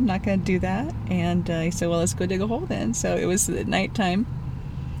said, no, I'm not going to do that. And he said, well, let's go dig a hole then. So it was at nighttime.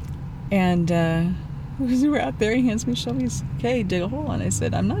 And we were out there. He hands me a shovel. He's, okay, dig a hole. And I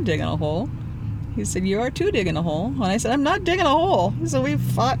said, I'm not digging a hole. He said, you are too digging a hole. And I said, I'm not digging a hole. So we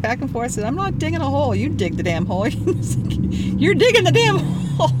fought back and forth. I said, I'm not digging a hole. You dig the damn hole. You're digging the damn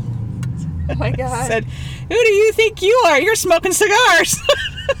hole. Oh my God. I said, who do you think you are? You're smoking cigars.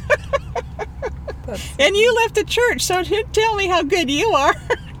 And you left the church, so tell me how good you are.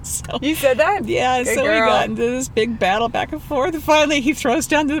 So, you said that? Yeah, good so girl. we got into this big battle back and forth. And finally, he throws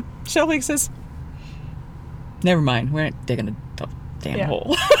down the shovel. He says, never mind, we're not digging a damn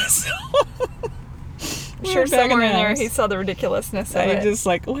hole. So, I'm sure somewhere in there he saw the ridiculousness of it. Just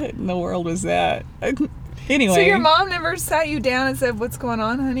like, what in the world was that? Anyway. So your mom never sat you down and said, "What's going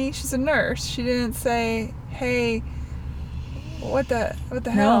on, honey?" She's a nurse. She didn't say, "Hey, what the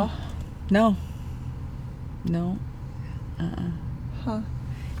hell?" No. Huh.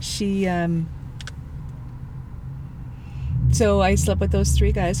 She, so I slept with those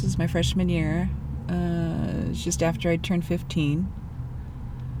 3 guys. It was my freshman year. Just after I turned 15.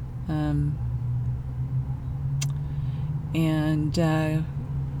 And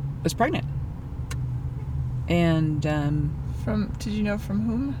was pregnant. And Did you know from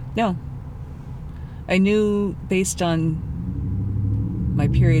whom? no, I knew based on my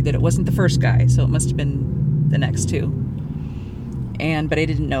period that it wasn't the first guy, so it must have been the next 2. But I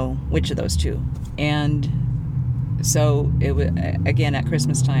didn't know which of those 2. And so it was again at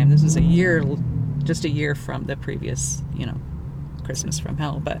Christmas time. This was just a year from the previous, Christmas from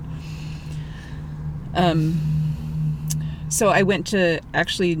hell. But so I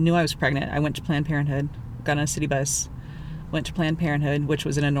actually knew I was pregnant. I went to Planned Parenthood, got on a city bus, went to Planned Parenthood, which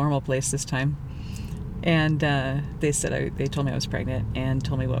was in a normal place this time. And they told me I was pregnant and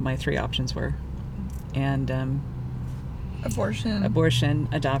told me what my 3 options were. And abortion,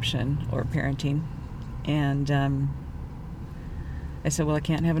 adoption, or parenting. And I said, well, I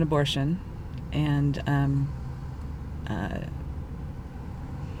can't have an abortion. And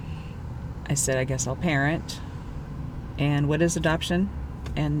I said, I guess I'll parent. And what is adoption?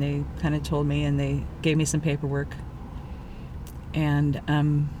 And they kind of told me, and they gave me some paperwork. And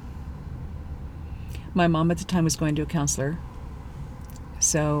my mom at the time was going to a counselor.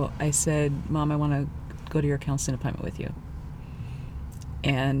 So I said, Mom, I want to go to your counseling appointment with you.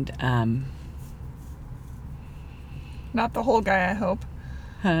 And not the whole guy, I hope.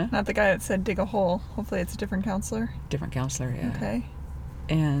 Huh? Not the guy that said dig a hole. Hopefully it's a different counselor. Different counselor, yeah. Okay.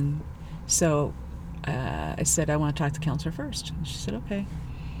 And so I said, I want to talk to the counselor first. And she said, okay.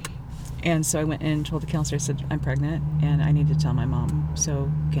 And so I went in and told the counselor, I said, I'm pregnant and I need to tell my mom.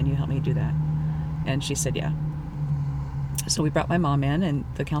 So can you help me do that? And she said, yeah. So we brought my mom in, and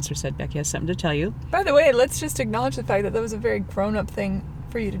the counselor said, Becky has something to tell you. By the way, let's just acknowledge the fact that was a very grown-up thing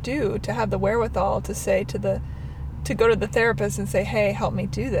for you to do, to have the wherewithal to say to go to the therapist and say, hey, help me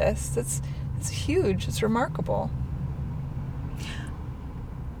do this. That's huge. It's remarkable.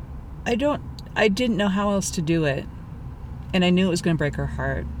 I didn't know how else to do it. And I knew it was going to break her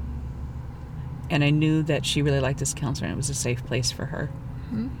heart. And I knew that she really liked this counselor and it was a safe place for her.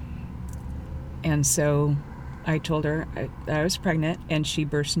 Mm-hmm. And so I told her that I was pregnant, and she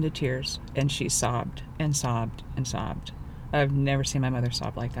burst into tears, and she sobbed and sobbed and sobbed. I've never seen my mother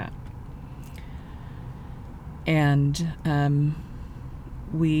sob like that. And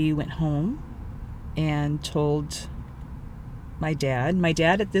we went home and told my dad. My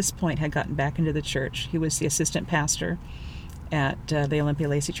dad at this point had gotten back into the church. He was the assistant pastor at the Olympia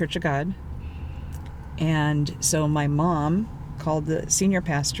Lacey Church of God. And so my mom called the senior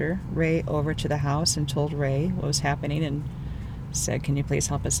pastor, Ray, over to the house and told Ray what was happening and said, can you please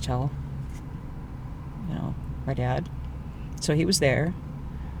help us tell, our dad? So he was there.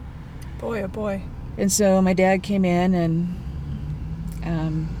 Boy, oh boy. And so my dad came in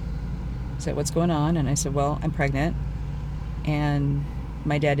and said, what's going on? And I said, well, I'm pregnant. And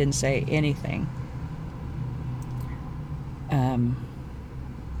my dad didn't say anything.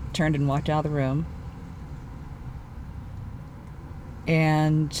 Turned and walked out of the room.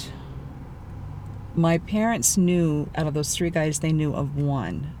 And my parents knew, out of those 3 guys, they knew of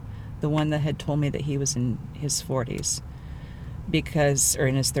one. The one that had told me that he was in his 40s. Or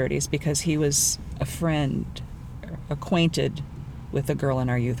in his 30s, because he was a friend, acquainted with a girl in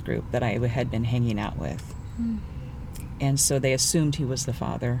our youth group that I had been hanging out with. Mm. And so they assumed he was the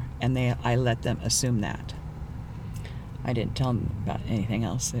father, and I let them assume that. I didn't tell them about anything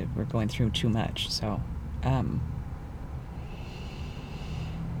else. They were going through too much. So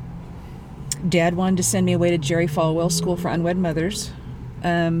Dad wanted to send me away to Jerry Falwell School for Unwed Mothers,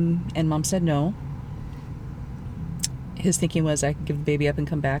 and Mom said no. His thinking was I could give the baby up and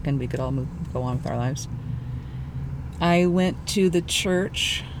come back and we could all go on with our lives. I went to the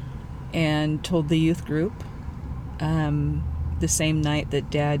church and told the youth group the same night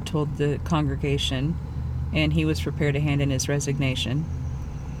that Dad told the congregation, and he was prepared to hand in his resignation.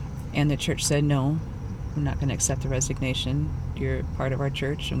 And the church said, no, we're not going to accept the resignation. You're part of our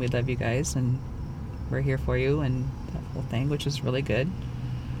church and we love you guys and we're here for you, and that whole thing, which was really good.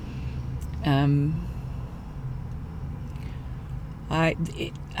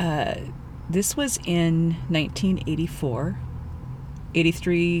 This was in 1984,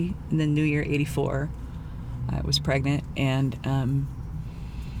 83, in the new year, 84. I was pregnant, and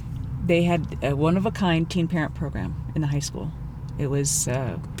they had a one-of-a-kind teen parent program in the high school. It was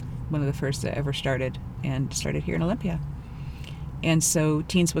one of the first that ever started and started here in Olympia. And so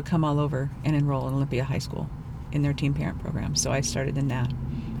teens would come all over and enroll in Olympia High School in their teen parent program. So I started in that.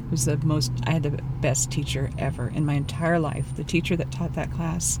 It was I had the best teacher ever in my entire life. The teacher that taught that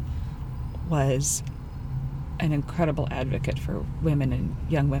class was an incredible advocate for women and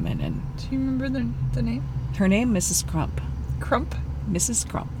young women. And do you remember the name? Her name, Mrs. Crump. Crump? Mrs.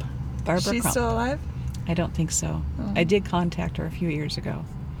 Crump. Barbara Crump. She's still alive? I don't think so. Oh. I did contact her a few years ago.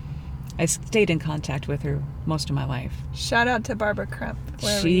 I stayed in contact with her most of my life. Shout out to Barbara Crump.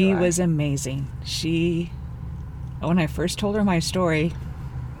 She was amazing. When I first told her my story,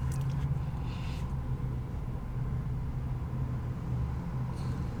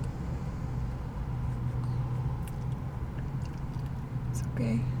 it's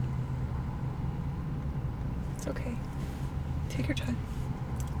okay. It's okay. Take your time.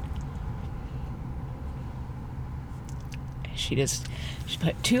 She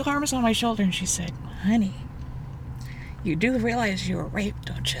put two arms on my shoulder and she said, "Honey, you do realize you were raped,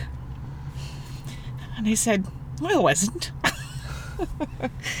 don't you?" And I said, "No, I wasn't."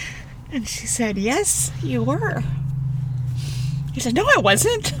 And she said, "Yes, you were." He said, "No, I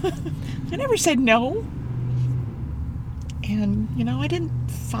wasn't." I never said no. And, I didn't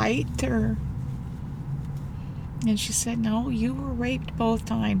fight or... And she said, "No, you were raped both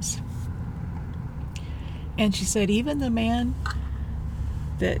times." And she said, "Even the man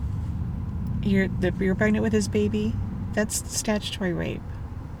that you're pregnant with his baby, that's statutory rape."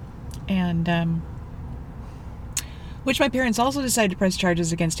 And, which my parents also decided to press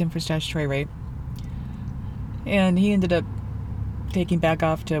charges against him for statutory rape. And he ended up taking back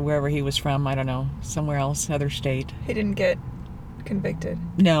off to wherever he was from, I don't know, somewhere else, other state. He didn't get convicted?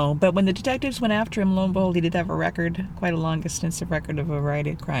 No, but when the detectives went after him, lo and behold, he did have a record, quite a long, extensive record of a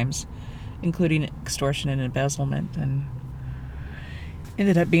variety of crimes, including extortion and embezzlement, and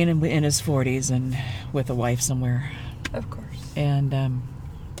ended up being in his 40s and with a wife somewhere. Of course. And,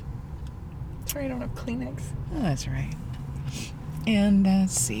 sorry I don't have Kleenex. Oh, that's right. And,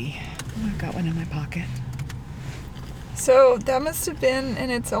 let's see. Oh, I've got one in my pocket. So that must have been,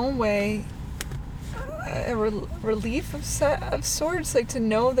 in its own way, a relief of sorts, like to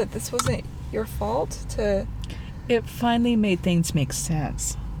know that this wasn't your fault. It finally made things make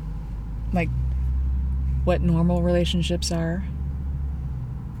sense. Like what normal relationships are.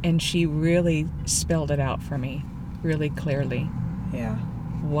 And she really spelled it out for me, really clearly. Yeah.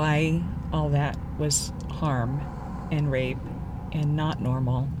 Why all that was harm and rape and not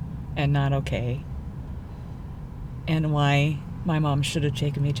normal and not okay. And why my mom should have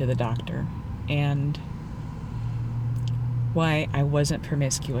taken me to the doctor. And why I wasn't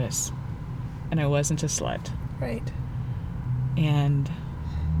promiscuous. And I wasn't a slut. Right. And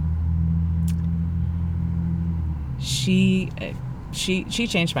she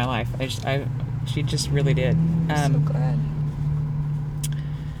changed my life. She just really did. I'm so glad.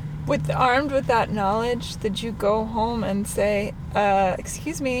 Armed with that knowledge, did you go home and say,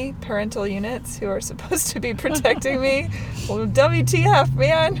 "Excuse me, parental units who are supposed to be protecting me, well, WTF,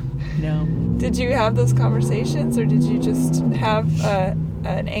 man"? No. Did you have those conversations, or did you just have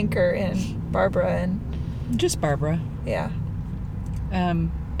an anchor in Barbara and? Just Barbara. Yeah.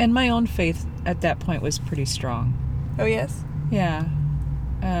 And my own faith at that point was pretty strong. Oh yes. Yeah.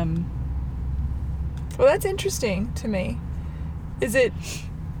 Well, that's interesting to me.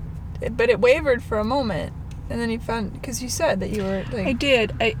 But it wavered for a moment, and then you found, because you said that you were like... I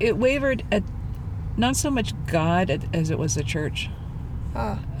did. It wavered at not so much God as it was the church.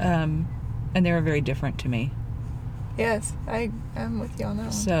 And they were very different to me. Yes, I'm with you on that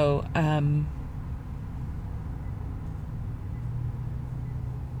one. So,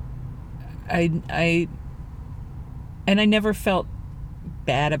 I never felt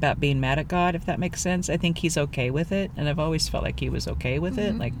bad about being mad at God, if that makes sense. I think he's okay with it, and I've always felt like he was okay with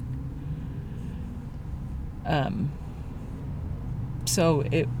it. Like, so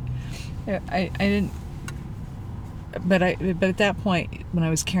I didn't, but at that point when I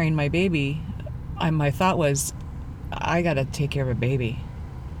was carrying my baby, my thought was, I gotta take care of a baby.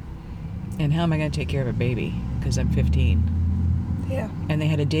 And how am I gonna take care of a baby? Because I'm 15. Yeah. And they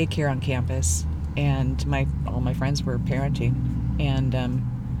had a daycare on campus, and all my friends were parenting, and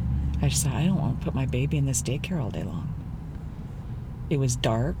I just thought, I don't want to put my baby in this daycare all day long. It was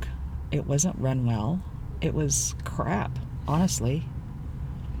dark. It wasn't run well. It was crap, honestly.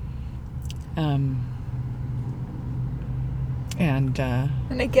 And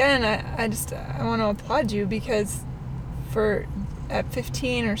again, I want to applaud you, because at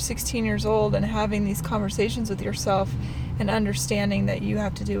 15 or 16 years old and having these conversations with yourself and understanding that you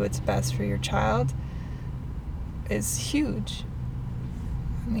have to do what's best for your child is huge.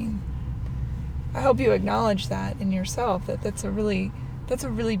 I mean, I hope you acknowledge that in yourself, that's a really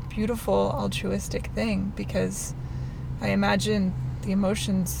beautiful altruistic thing, because I imagine the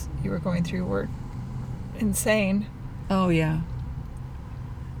emotions you were going through were insane. Oh, yeah.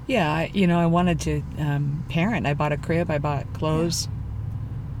 Yeah, I wanted to parent. I bought a crib, I bought clothes,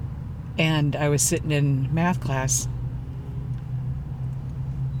 and I was sitting in math class.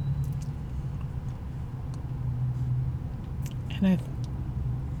 And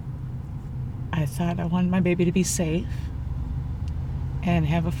I thought I wanted my baby to be safe and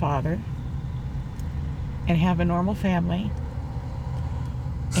have a father and have a normal family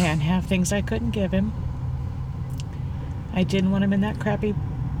and have things I couldn't give him. I didn't want him in that crappy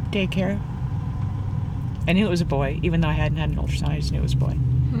daycare. I knew it was a boy, even though I hadn't had an ultrasound. I just knew it was a boy.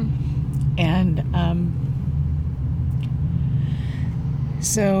 And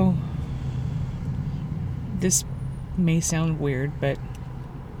so this may sound weird, but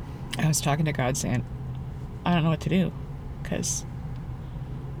I was talking to God saying, I don't know what to do, because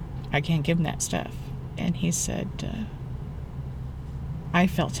I can't give him that stuff. And he said, I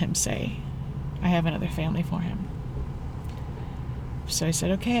felt him say, I have another family for him. So I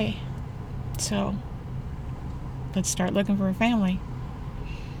said, okay, so let's start looking for a family.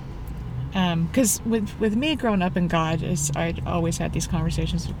 Because with me growing up in God, I'd always had these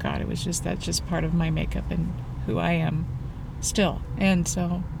conversations with God. It was that's just part of my makeup and who I am still. And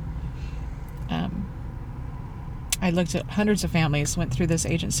so I looked at hundreds of families, went through this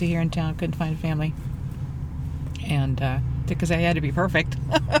agency here in town, couldn't find a family. And because I had to be perfect.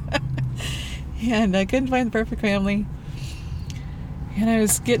 And I couldn't find the perfect family. And I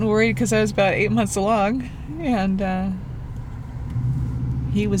was getting worried because I was about 8 months along. And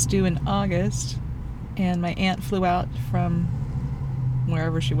he was due in August. And my aunt flew out from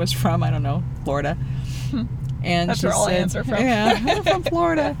wherever she was from, I don't know, Florida. And that's she where all said, aunts are from. Yeah, from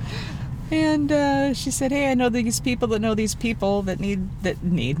Florida. And she said, hey, I know these people that know these people that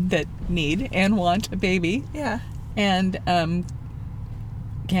need and want a baby. Yeah. And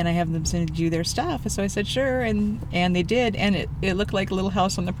can I have them send you their stuff? And so I said, sure. And they did. And it looked like a little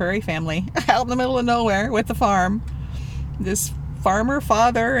house on the prairie family out in the middle of nowhere with a farm. This farmer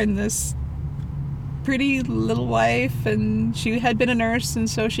father and this pretty little wife. And she had been a nurse, and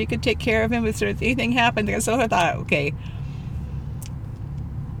so she could take care of him if anything happened. And so I thought, okay,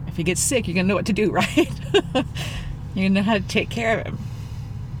 if he gets sick, you're going to know what to do, right? You're going to know how to take care of him.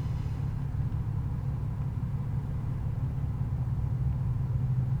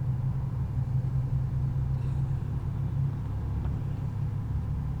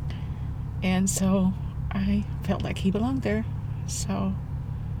 And so I felt like he belonged there. So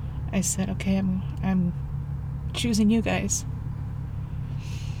I said, okay, I'm choosing you guys.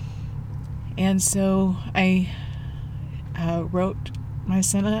 And so I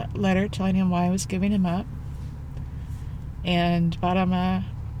sent a letter telling him why I was giving him up, and bought him a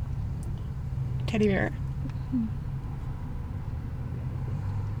teddy bear.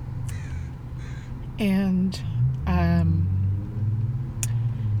 And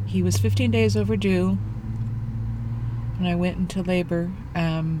he was 15 days overdue when I went into labor.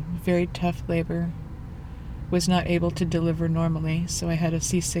 Very tough labor. Was not able to deliver normally, so I had a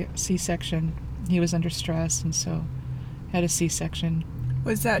C-section. He was under stress, and so had a C-section.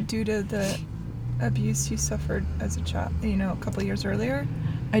 Was that due to the abuse you suffered as a child, a couple years earlier?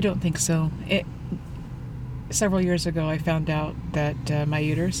 I don't think so. Several years ago, I found out that my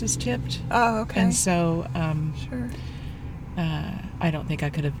uterus is tipped. Oh, okay. And so sure. I don't think I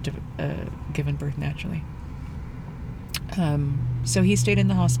could have given birth naturally. So he stayed in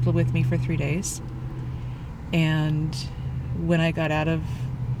the hospital with me for 3 days. And when I got out of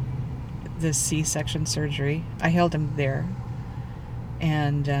the C-section surgery, I held him there.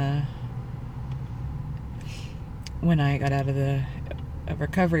 And when I got out of the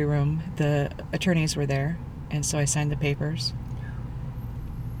recovery room, the attorneys were there. And so I signed the papers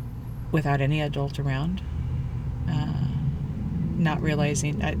without any adult around, not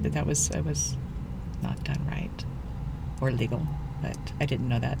realizing that I was not done right or legal, but I didn't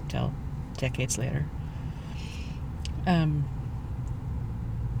know that until decades later.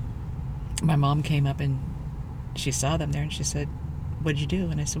 My mom came up and she saw them there and she said, "What'd you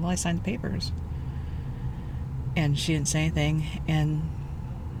do?" And I said, "Well, I signed the papers." And she didn't say anything, and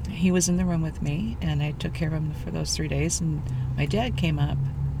he was in the room with me, and I took care of him for those 3 days. And my dad came up,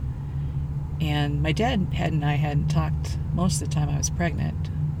 and my dad and I hadn't talked most of the time I was pregnant.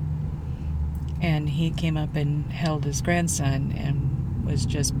 And he came up and held his grandson and was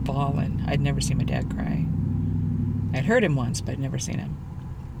just bawling. I'd never seen my dad cry. I'd heard him once, but I'd never seen him.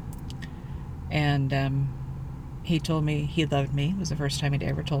 And he told me he loved me. It was the first time he'd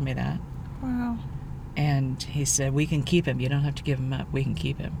ever told me that. Wow. And he said, we can keep him. You don't have to give him up. We can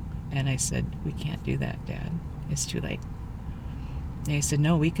keep him. And I said, we can't do that, Dad. It's too late. And he said,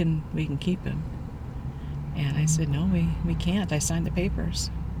 no, we can keep him. And I said, no, we can't. I signed the papers.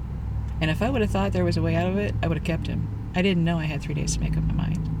 And if I would have thought there was a way out of it, I would have kept him. I didn't know I had 3 days to make up my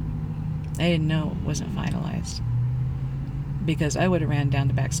mind. I didn't know it wasn't finalized. Because I would have ran down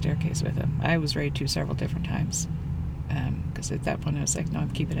the back staircase with him. I was ready to several different times. Because at that point I was like, no,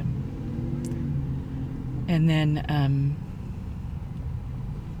 I'm keeping him. And then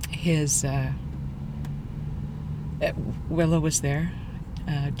Willow was there.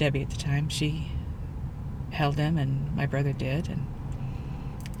 Debbie at the time. She held him, and my brother did.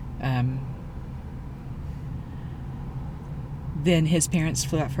 And then his parents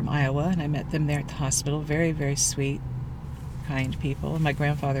flew out from Iowa, and I met them there at the hospital. Very, very sweet, kind people. And my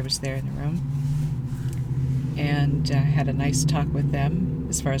grandfather was there in the room. And had a nice talk with them.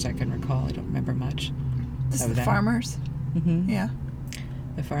 As far as I can recall, I don't remember much. This is the farmers? Mm-hmm. Yeah.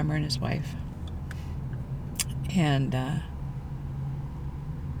 The farmer and his wife. And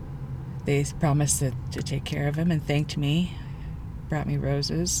they promised to take care of him and thanked me. Brought me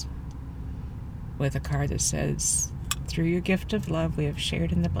roses with a card that says, through your gift of love, we have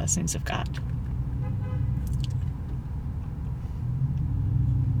shared in the blessings of God.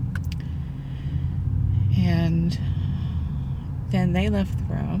 And then they left the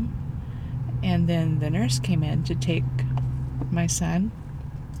room, and then the nurse came in to take my son,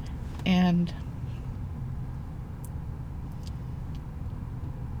 and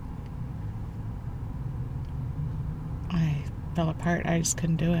I fell apart. I just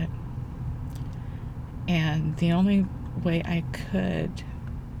couldn't do it. And the only way I could,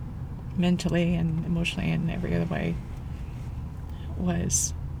 mentally and emotionally and every other way,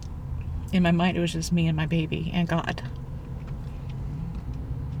 was, in my mind, it was just me and my baby and God.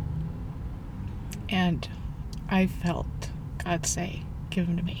 And I felt God say, give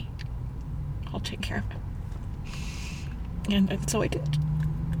him to me. I'll take care of him. And so I did.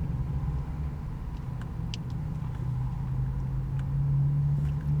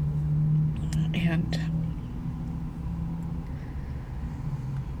 And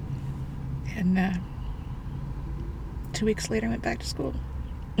 2 weeks later, I went back to school.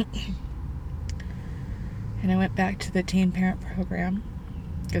 And I went back to the teen parent program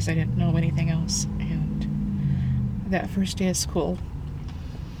because I didn't know anything else. And that first day of school,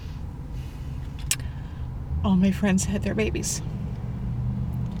 all my friends had their babies.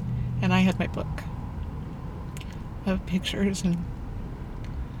 And I had my book of pictures and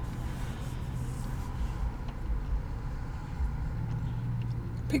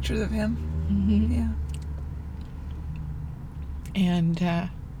pictures of him. Mm-hmm. Yeah. And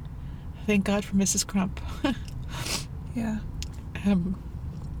thank God for Mrs. Crump. Yeah.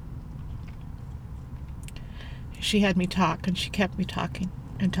 She had me talk, and she kept me talking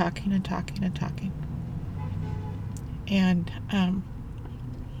and talking and talking and talking. And I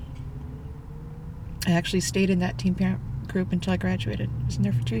actually stayed in that teen parent group until I graduated. I was in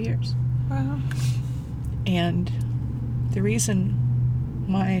there for 2 years. Wow. And the reason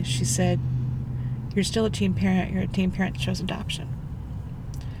why, she said, you're still a teen parent. You're a teen parent that chose adoption.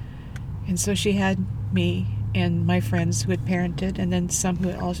 And so she had me and my friends who had parented, and then some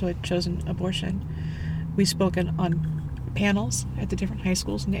who also had chosen abortion. We spoke on panels at the different high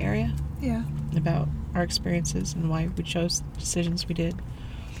schools in the area. Yeah. About our experiences and why we chose the decisions we did.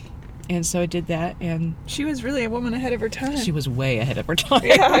 And so I did that, and she was really a woman ahead of her time. She was way ahead of her time.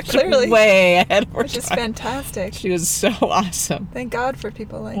 Yeah, clearly. Way ahead of her time. Which is fantastic. She was so awesome. Thank God for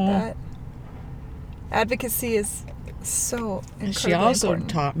people like that. Advocacy is so incredibly She also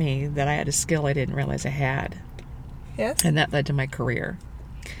important. taught me that I had a skill I didn't realize I had. Yes. And that led to my career.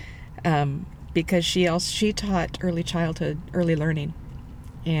 Because she taught early childhood, early learning.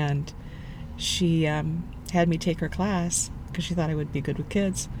 And she had me take her class because she thought I would be good with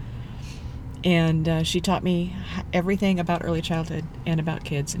kids. And she taught me everything about early childhood and about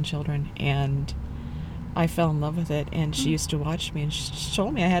kids and children. And I fell in love with it. And she used to watch me, and she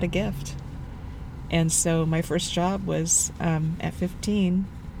told me I had a gift. And so my first job was at 15,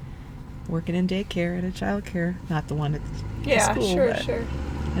 working in daycare at a child care. Not the one at the school, but sure.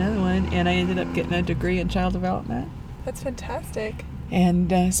 Another one. And I ended up getting a degree in child development. That's fantastic.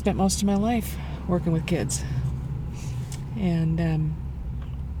 And spent most of my life working with kids. And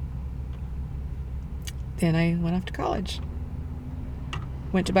then I went off to college.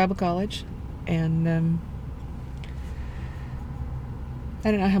 Went to Bible college, and I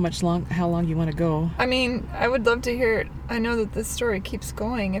don't know how long you want to go. I mean, I would love to hear it. I know that this story keeps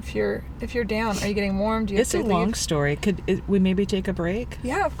going. If you're down, are you getting warm? Do you It's a long story. Could we maybe take a break?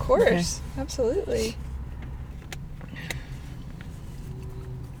 Yeah, of course. Okay. Absolutely.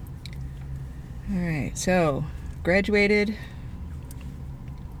 All right. So, graduated.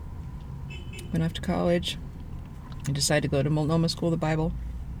 Went off to college. I decided to go to Multnomah School of the Bible.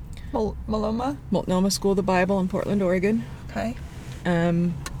 Multnomah? Multnomah School of the Bible in Portland, Oregon. Okay.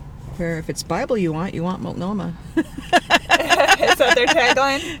 Where if it's Bible you want Multnomah. Is that their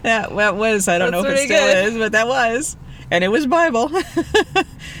tagline? Yeah, well, it was. I don't know if it still is, but that was. And it was Bible.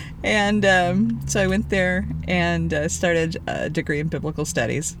 And so I went there and started a degree in biblical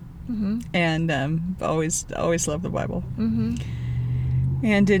studies. Mm-hmm. And always loved the Bible. Mm-hmm.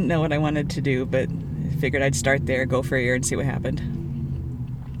 And didn't know what I wanted to do, but figured I'd start there, go for a year, and see what happened.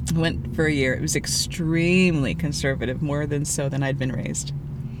 Went for a year. It was extremely conservative, more than so than I'd been raised.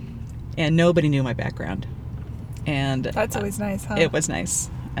 And nobody knew my background. And that's always nice, huh? It was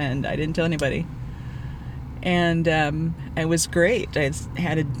nice. And I didn't tell anybody. And it was great. I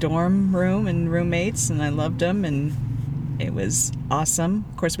had a dorm room and roommates, and I loved them, and it was awesome.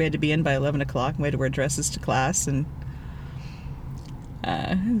 Of course, we had to be in by 11 o'clock, and we had to wear dresses to class, and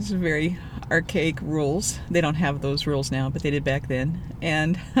it was very archaic rules. They don't have those rules now, but they did back then.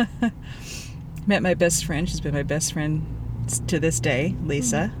 And met my best friend. She's been my best friend to this day,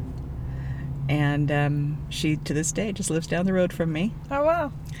 Lisa. Mm-hmm. And she, to this day, just lives down the road from me. Oh,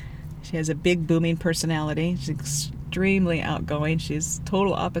 wow. She has a big, booming personality. She's extremely outgoing. She's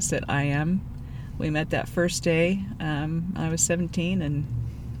total opposite I am. We met that first day. I was 17 and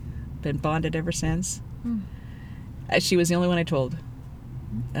been bonded ever since. Mm. She was the only one I told.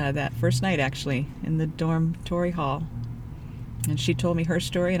 That first night, actually, in the dormitory hall. And she told me her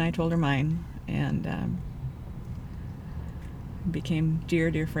story, and I told her mine. And became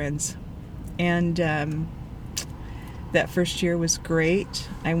dear, dear friends. And that first year was great.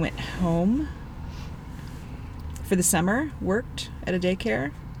 I went home for the summer, worked at a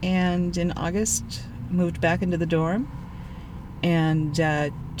daycare, and in August moved back into the dorm. And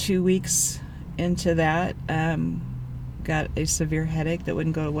 2 weeks into that, got a severe headache that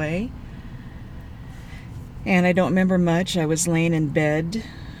wouldn't go away. And I don't remember much. I was laying in bed,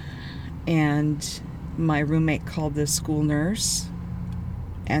 and my roommate called the school nurse,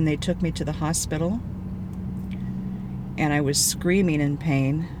 and they took me to the hospital. And I was screaming in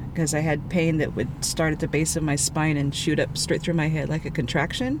pain because I had pain that would start at the base of my spine and shoot up straight through my head like a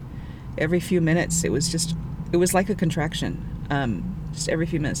contraction. Every few minutes, it was like a contraction. Just every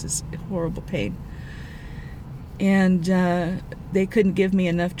few minutes, it's horrible pain. And they couldn't give me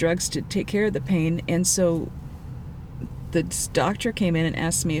enough drugs to take care of the pain. And so the doctor came in and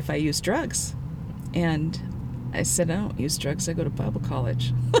asked me if I used drugs. And I said, I don't use drugs. I go to Bible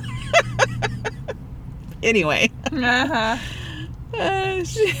college. Anyway. Uh-huh.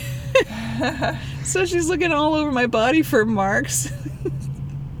 So she's looking all over my body for marks.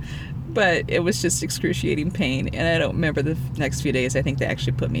 But it was just excruciating pain. And I don't remember the next few days. I think they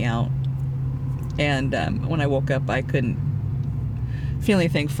actually put me out. And when I woke up, I couldn't feel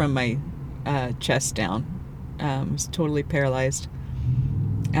anything from my chest down. I was totally paralyzed.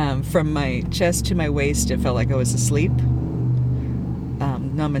 From my chest to my waist, it felt like I was asleep.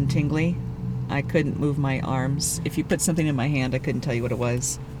 Numb and tingly. I couldn't move my arms. If you put something in my hand, I couldn't tell you what it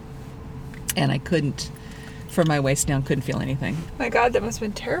was. And I couldn't, from my waist down, couldn't feel anything. My God, that must have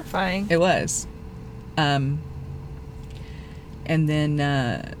been terrifying. It was. And then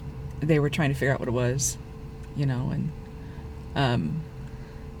they were trying to figure out what it was, and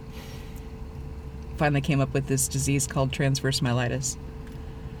finally came up with this disease called transverse myelitis,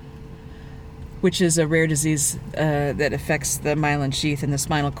 which is a rare disease that affects the myelin sheath in the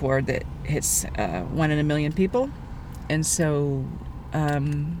spinal cord that hits 1 in a million people. And so I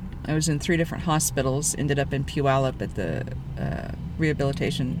was in 3 different hospitals, ended up in Puyallup at the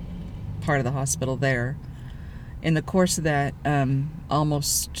rehabilitation part of the hospital there. In the course of that,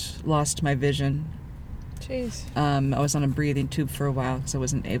 almost lost my vision. Jeez. I was on a breathing tube for a while because I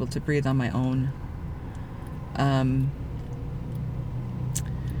wasn't able to breathe on my own.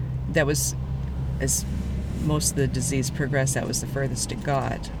 That was, as most of the disease progressed, that was the furthest it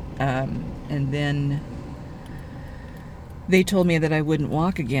got. And then they told me that I wouldn't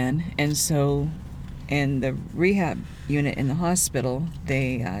walk again. And so in the rehab unit in the hospital,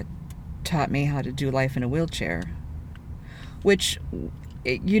 they taught me how to do life in a wheelchair, which,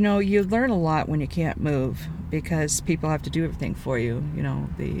 you learn a lot when you can't move because people have to do everything for you.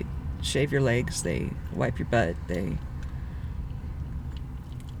 They shave your legs, they wipe your butt, they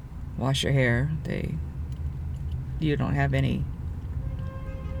wash your hair, you don't have any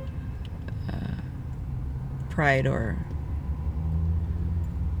pride or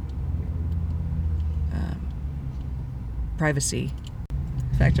privacy.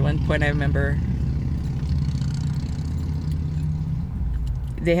 In fact, at one point I remember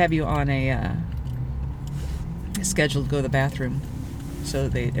they have you on a schedule to go to the bathroom. So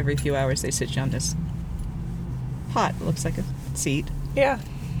they every few hours they sit you on this pot. It looks like a seat. Yeah.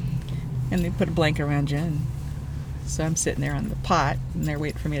 And they put a blanket around you. And so I'm sitting there on the pot, and they're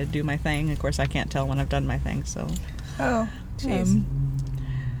waiting for me to do my thing. Of course, I can't tell when I've done my thing. So. Oh, jeez.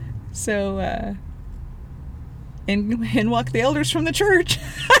 In walk the elders from the church.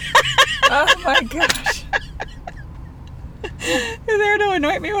 Oh my gosh. They're there to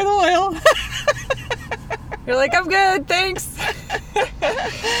anoint me with oil. You're like, I'm good, thanks.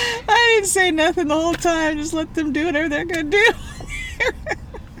 I didn't say nothing the whole time. Just let them do whatever they're going to do.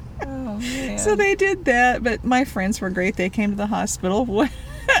 Oh, man. So they did that, but my friends were great. They came to the hospital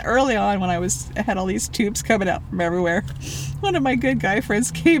early on when I had all these tubes coming out from everywhere. One of my good guy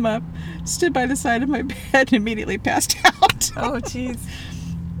friends came up, stood by the side of my bed, and immediately passed out. Oh, jeez.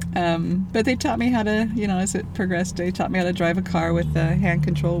 But they taught me how to, as it progressed, they taught me how to drive a car with hand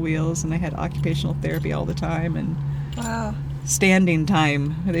control wheels, and I had occupational therapy all the time, and wow. Standing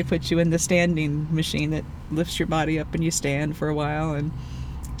time. They put you in the standing machine that lifts your body up and you stand for a while, and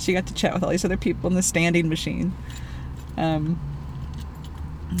she got to chat with all these other people in the standing machine.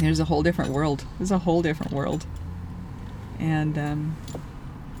 There's a whole different world. And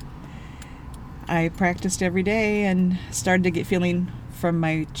I practiced every day and started to get feeling from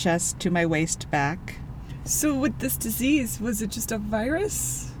my chest to my waist back. So with this disease, was it just a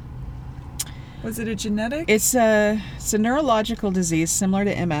virus? Was it a genetic? It's a neurological disease similar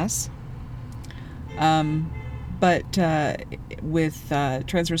to MS. But with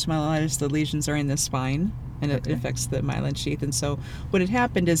transverse myelitis, the lesions are in the spine, and it affects the myelin sheath. And so what had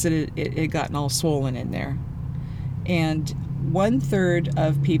happened is that it had gotten all swollen in there. And 1/3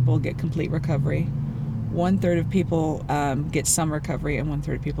 of people get complete recovery. 1/3 of people get some recovery, and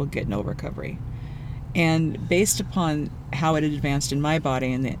 1/3 of people get no recovery. And based upon how it had advanced in my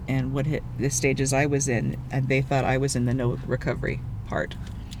body and what the stages I was in, they thought I was in the no recovery part.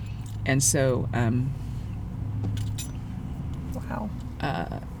 And so wow.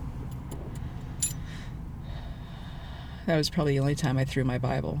 That was probably the only time I threw my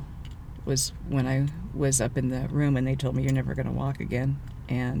Bible, was when I was up in the room and they told me, you're never going to walk again.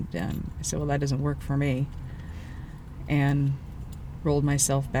 And I said, well, that doesn't work for me. And rolled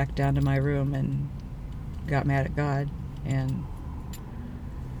myself back down to my room and got mad at God and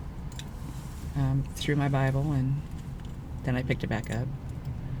threw my Bible, and then I picked it back up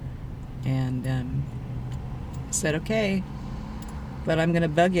and said, okay, but I'm going to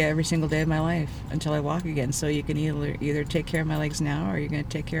bug you every single day of my life until I walk again. So you can either take care of my legs now, or you're going to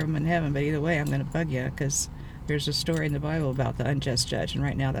take care of them in heaven. But either way, I'm going to bug you, because there's a story in the Bible about the unjust judge, and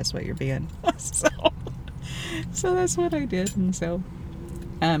right now that's what you're being. So that's what I did. And so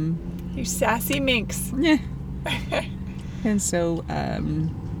You sassy minx. yeah. And so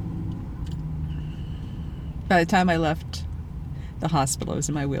by the time I left the hospital, I was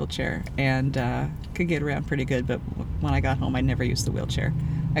in my wheelchair and could get around pretty good, but when I got home, I never used the wheelchair.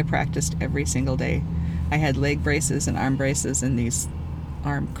 I practiced every single day. I had leg braces and arm braces and these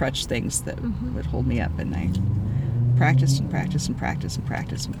arm crutch things that would hold me up, and I practiced and practiced and practiced and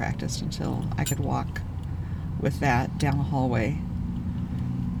practiced and practiced until I could walk with that down the hallway.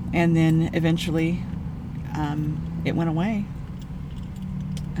 And then eventually it went away.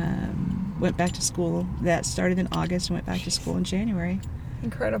 Went back to school. That started in August and went back to school in January.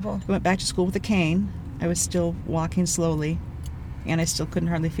 Incredible. I went back to school with a cane. I was still walking slowly, and I still couldn't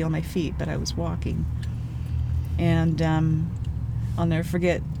hardly feel my feet, but I was walking. And I'll never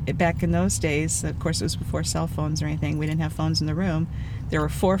forget it. Back in those days, of course, it was before cell phones or anything. We didn't have phones in the room. There were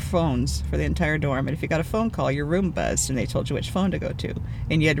 4 phones for the entire dorm, and if you got a phone call, your room buzzed, and they told you which phone to go to.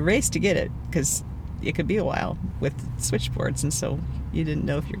 And you had to race to get it, because it could be a while with switchboards, and so you didn't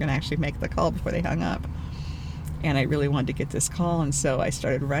know if you're going to actually make the call before they hung up. And I really wanted to get this call, and so I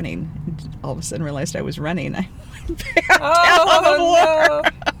started running. And all of a sudden realized I was running. I went back down on the floor.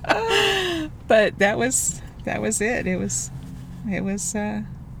 No. But that was it. It was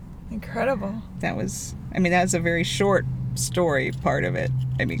Incredible. that was a very short story part of it.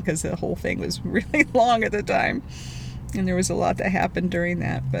 Because the whole thing was really long at the time, and there was a lot that happened during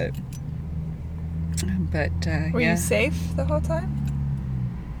that. But Were yeah. you safe the whole time?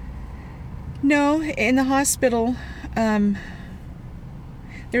 No, in the hospital, there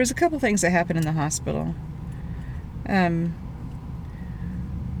was a couple things that happened in the hospital. When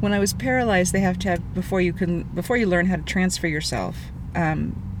I was paralyzed, they have to have, before you learn how to transfer yourself,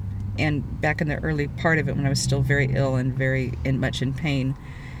 and back in the early part of it when I was still very ill and much in pain,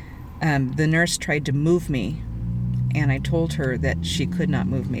 the nurse tried to move me, and I told her that she could not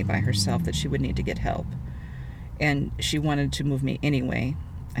move me by herself, that she would need to get help. And she wanted to move me anyway.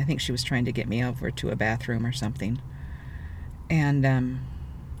 I think she was trying to get me over to a bathroom or something. And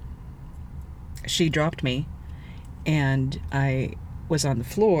she dropped me, and I was on the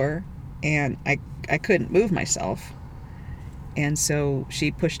floor, and I couldn't move myself. And so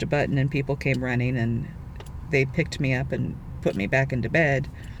she pushed a button, and people came running, and they picked me up and put me back into bed.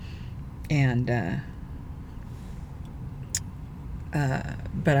 And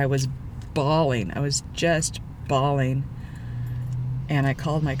but I was bawling. I was just bawling. And I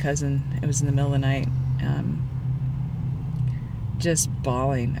called my cousin. It was in the middle of the night. Just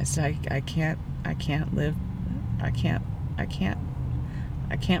bawling. I said, I can't live. I can't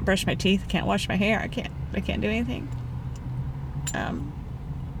brush my teeth. I can't wash my hair. I can't do anything. The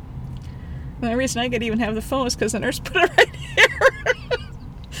only reason I could even have the phone was because the nurse put it right here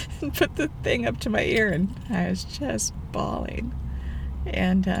and put the thing up to my ear, and I was just bawling.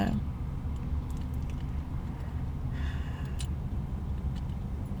 And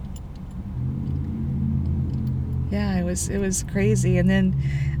yeah, it was crazy. And then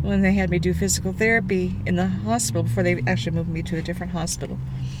when they had me do physical therapy in the hospital, before they actually moved me to a different hospital,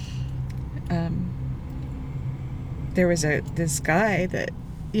 there was this guy that,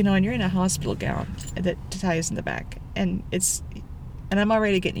 and you're in a hospital gown that ties in the back, and I'm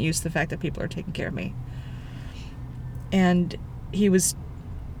already getting used to the fact that people are taking care of me. And he was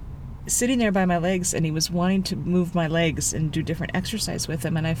sitting there by my legs, and he was wanting to move my legs and do different exercise with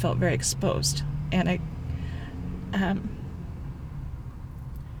them, and I felt very exposed. And I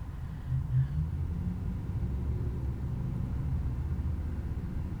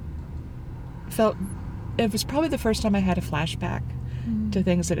felt it was probably the first time I had a flashback to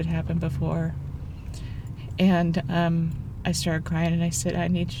things that had happened before. And I started crying, and I said, I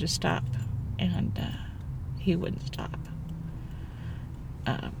need you to stop. And he wouldn't stop.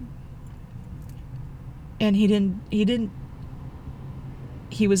 And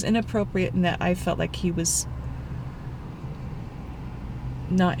he was inappropriate in that I felt like he was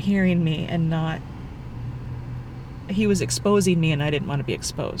not hearing me, and he was exposing me, and I didn't want to be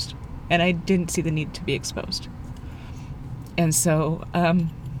exposed. And I didn't see the need to be exposed. And so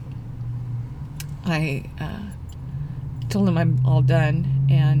I told him I'm all done,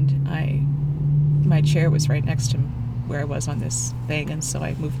 and my chair was right next to where I was on this thing, and so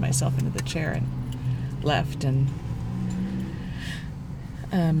I moved myself into the chair and left. And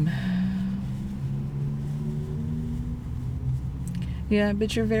yeah,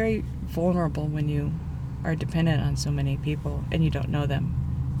 but you're very vulnerable when you are dependent on so many people, and you don't know them,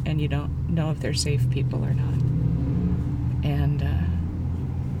 and you don't know if they're safe people or not. And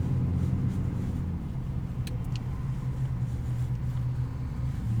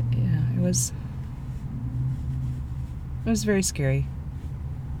yeah, it was very scary.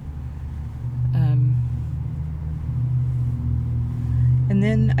 And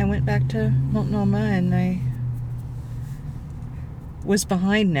then I went back to Multnomah, and I was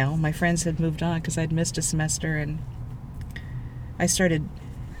behind now. My friends had moved on because I'd missed a semester, and I started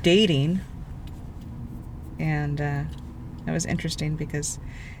dating. And that was interesting because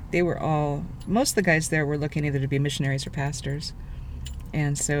most of the guys there were looking either to be missionaries or pastors.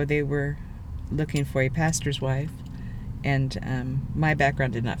 And so they were looking for a pastor's wife. And my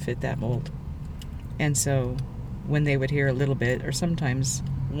background did not fit that mold. And so when they would hear a little bit, or sometimes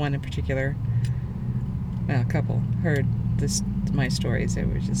one in particular, a couple, heard my stories, it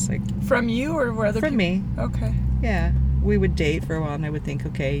was just like... From you, or were other From people? me. Okay. Yeah. We would date for a while, and I would think,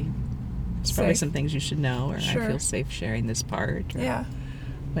 okay, there's probably Safe. some things you should know, or Sure. I feel safe sharing this part, or Yeah.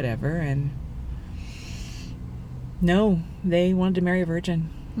 whatever. And no, they wanted to marry a virgin.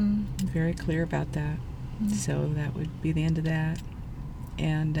 Very clear about that. So that would be the end of that.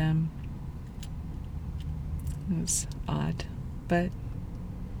 And it was odd, but...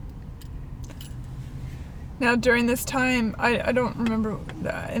 Now, during this time, I don't remember,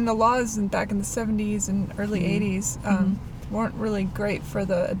 in the laws back in the 70s and early 80s weren't really great for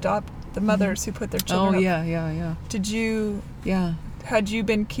the mothers who put their children up. Yeah. Did you... Yeah. Had you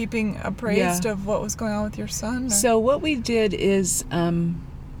been keeping appraised of what was going on with your son? Or? So what we did is,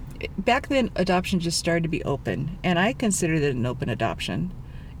 back then adoption just started to be open, and I considered it an open adoption.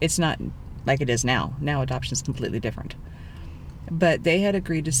 It's not like it is now. Now adoption is completely different. But they had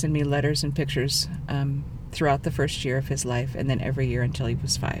agreed to send me letters and pictures throughout the first year of his life, and then every year until he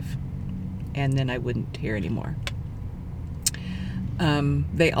was 5. And then I wouldn't hear anymore.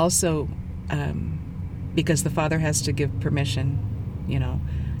 They also, because the father has to give permission,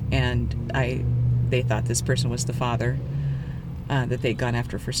 and they thought this person was the father that they'd gone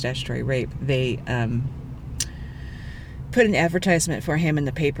after for statutory rape. They put an advertisement for him in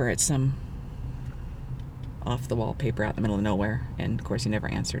the paper at some off-the-wall paper out in the middle of nowhere, and of course he never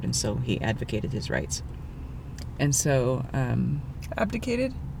answered, and so he advocated his rights. And so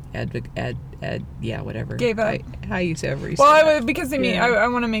abdicated? Yeah, whatever. Gave up. How you say ever. Well, because I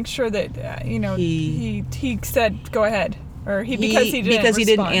want to make sure that he said go ahead, or because he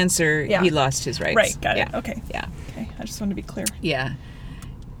didn't answer, yeah. He lost his rights. Right. Got it. Yeah. Okay. Yeah. Okay. I just want to be clear. Yeah.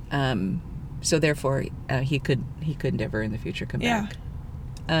 So therefore, he couldn't ever in the future come back.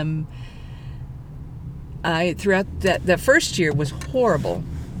 Throughout that first year was horrible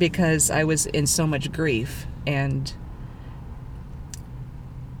because I was in so much grief, and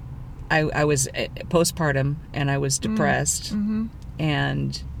I was postpartum, and I was depressed,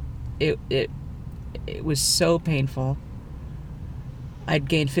 and it was so painful. I'd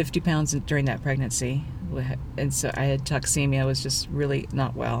gained 50 pounds during that pregnancy, and so I had toxemia. I was just really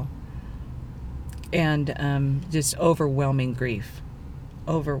not well, and just overwhelming grief.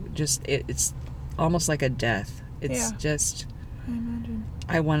 It's almost like a death. It's just. I imagine.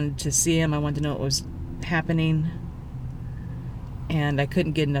 I wanted to see him. I wanted to know what was happening. And I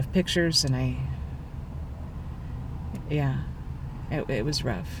couldn't get enough pictures, and it was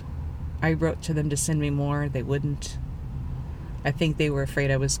rough. I wrote to them to send me more. They wouldn't. I think they were afraid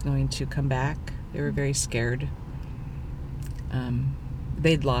I was going to come back. They were very scared.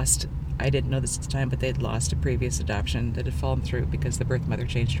 They'd lost, I didn't know this at the time, but they'd lost a previous adoption that had fallen through because the birth mother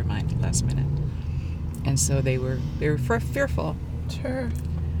changed her mind at the last minute. And so they were fearful. Sure.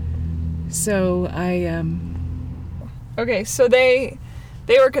 So Okay, so they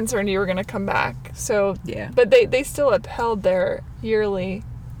were concerned you were going to come back. So yeah. But they still upheld their yearly.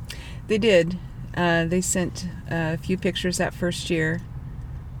 They did. They sent a few pictures that first year,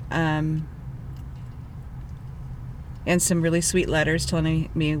 and some really sweet letters telling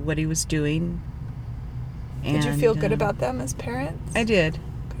me what he was doing. Did you feel good about them as parents? I did.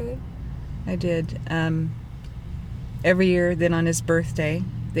 Good. I did. Every year, then on his birthday,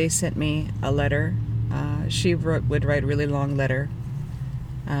 they sent me a letter. She would write a really long letter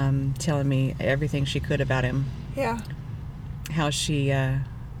telling me everything she could about him. Yeah. How she, how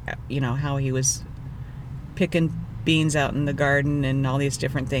he was picking beans out in the garden and all these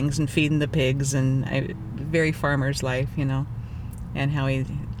different things and feeding the pigs, and very farmer's life, and how he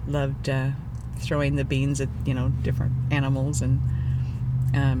loved throwing the beans at, different animals, and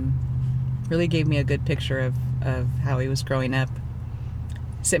really gave me a good picture of how he was growing up.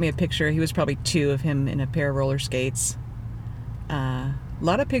 Sent me a picture. He was probably 2 of him in a pair of roller skates. A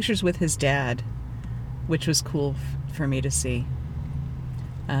lot of pictures with his dad, which was cool for me to see.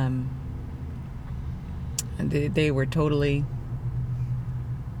 And they were totally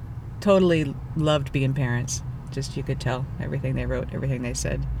loved being parents. Just, you could tell everything they wrote, everything they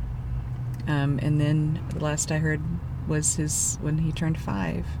said. And then the last I heard was when he turned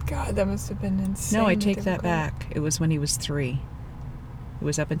 5. God, that must have been insane. No, I take that back. It was when he was 3. It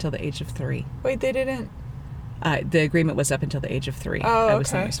was up until the age of 3. Wait, they didn't? The agreement was up until the age of 3. Oh, I was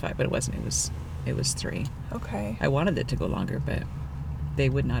okay. saying it was 5, but it wasn't. It was 3. Okay. I wanted it to go longer, but they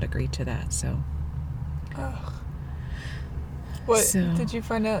would not agree to that. So. Ugh. Did you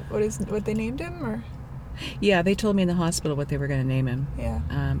find out what they named him, or? Yeah, they told me in the hospital what they were going to name him. Yeah.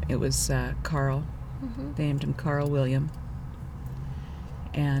 It was Carl. Mm-hmm. They named him Carl William.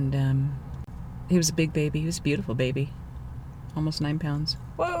 And he was a big baby. He was a beautiful baby. Almost 9 pounds.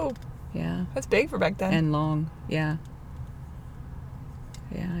 Whoa. Yeah. That's big for back then. And long. Yeah.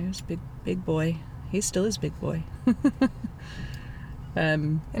 Yeah, he was a big boy. He still is a big boy.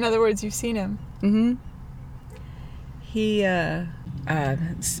 In other words, you've seen him. Mm-hmm. He,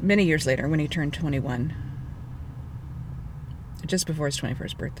 many years later, when he turned 21, just before his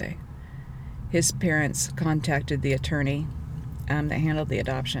 21st birthday, his parents contacted the attorney that handled the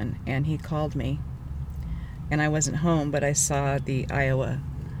adoption, and he called me. And I wasn't home, but I saw the Iowa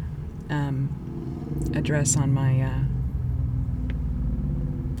address on my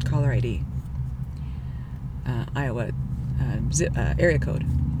caller ID, Iowa area code.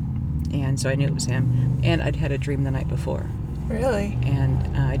 And so I knew it was him. And I'd had a dream the night before. Really?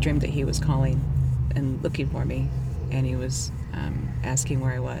 And I dreamed that he was calling and looking for me, and he was asking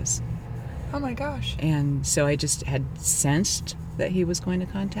where I was. Oh my gosh. And so I just had sensed that he was going to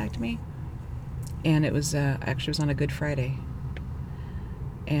contact me. And it was actually it was on a Good Friday.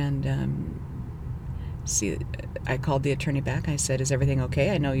 And I called the attorney back. I said, "Is everything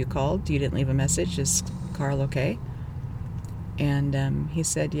okay? I know you called. You didn't leave a message. Is Carl okay?" And he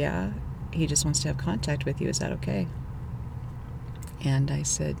said, "Yeah, he just wants to have contact with you. Is that okay?" And I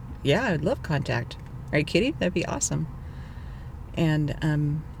said, yeah, I'd love contact. Are you kidding? That'd be awesome.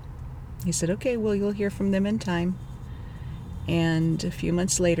 And he said, okay, well, you'll hear from them in time. And a few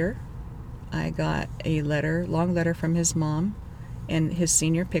months later, I got a long letter from his mom and his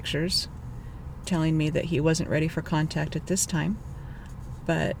senior pictures telling me that he wasn't ready for contact at this time,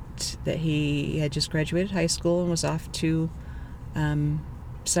 but that he had just graduated high school and was off to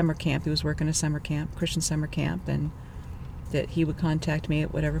summer camp. He was working a summer camp, Christian summer camp, and that he would contact me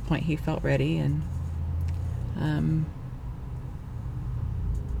at whatever point he felt ready. And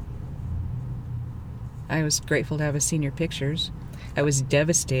I was grateful to have his senior pictures. I was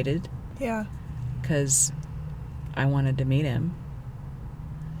devastated. Yeah. Because I wanted to meet him.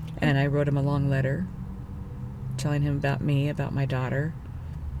 And I wrote him a long letter telling him about me, about my daughter.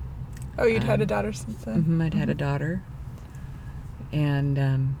 Oh, you'd had a daughter since then? Mm-hmm, I'd had a daughter.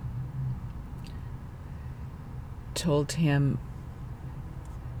 And told him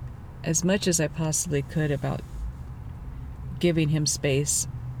as much as I possibly could about giving him space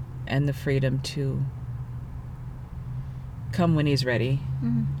and the freedom to come when he's ready,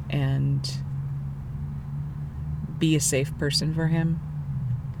 and be a safe person for him.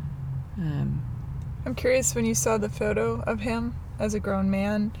 I'm curious, when you saw the photo of him as a grown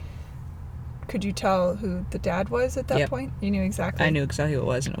man, could you tell who the dad was at that point? You knew exactly? I knew exactly who it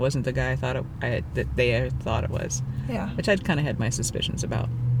was, and it wasn't the guy that they thought it was. Yeah. Which I'd kind of had my suspicions about.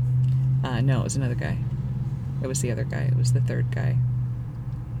 No, it was another guy. It was the other guy. It was the third guy.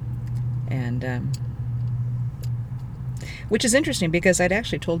 And which is interesting because I'd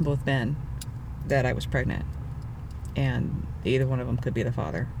actually told both men that I was pregnant, and either one of them could be the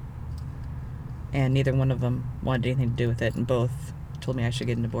father, and neither one of them wanted anything to do with it, and both told me I should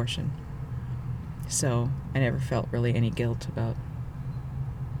get an abortion. So I never felt really any guilt about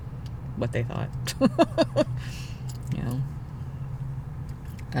what they thought. You know.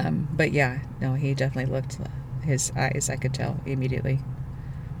 But yeah, no, he definitely looked, his eyes, I could tell immediately.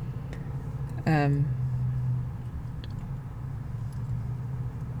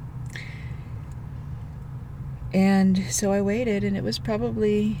 And so I waited, and it was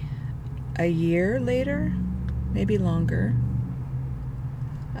probably a year later, maybe longer.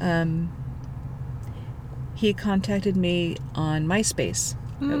 He contacted me on MySpace.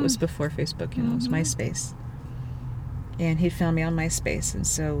 It was before Facebook, you know, it was MySpace. And he found me on MySpace, and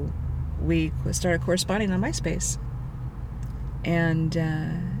so we started corresponding on MySpace. And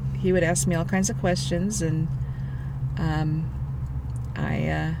he would ask me all kinds of questions, and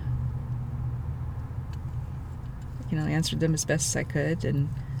I answered them as best as I could. And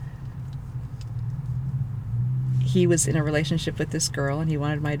he was in a relationship with this girl, and he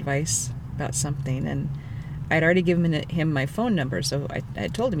wanted my advice about something, and I'd already given him my phone number, so I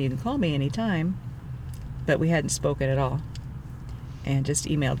told him, you can call me anytime, but we hadn't spoken at all, and just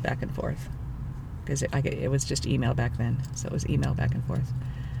emailed back and forth, because it was just email back then, so it was email back and forth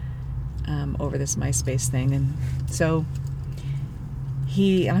over this MySpace thing. And so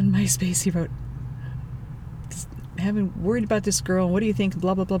on MySpace, he wrote, having worried about this girl, what do you think,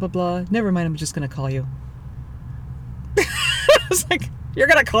 blah, blah, blah, blah, blah. Never mind, I'm just going to call you. I was like, you're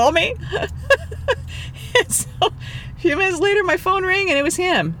going to call me? And so a few minutes later, my phone rang, and it was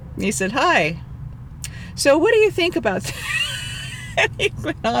him. And he said, hi. So what do you think about that? And he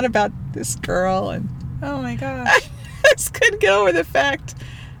went on about this girl. And oh, my gosh. I just couldn't get over the fact.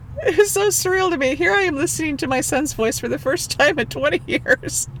 It was so surreal to me. Here I am listening to my son's voice for the first time in 20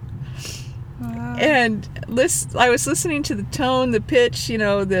 years. Wow. And I was listening to the tone, the pitch,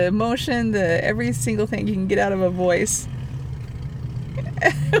 the emotion, every single thing you can get out of a voice.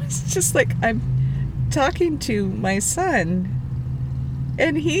 It was just like I'm talking to my son,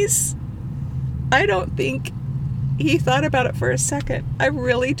 and I don't think he thought about it for a second. I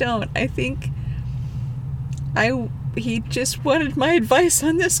really don't. I think he just wanted my advice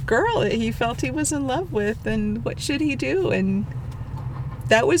on this girl that he felt he was in love with, and what should he do. And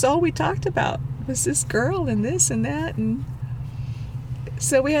that was all we talked about, was this girl and this and that. And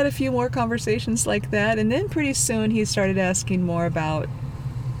so we had a few more conversations like that, and then pretty soon he started asking more about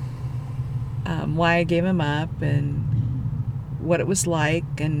why I gave him up and what it was like,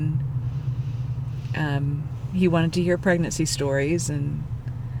 and he wanted to hear pregnancy stories, and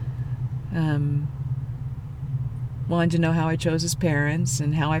wanted to know how I chose his parents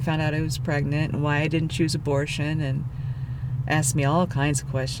and how I found out I was pregnant and why I didn't choose abortion, and asked me all kinds of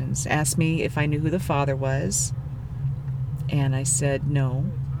questions. Asked me if I knew who the father was, and I said no,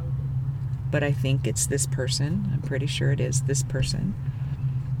 but I think it's this person. I'm pretty sure it is this person.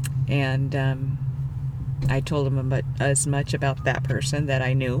 And I told him about as much about that person that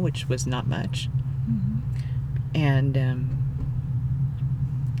I knew, which was not much. And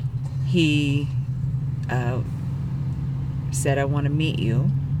he said, I want to meet you.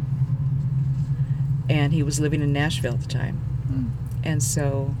 And he was living in Nashville at the time. And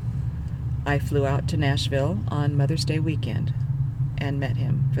so I flew out to Nashville on Mother's Day weekend and met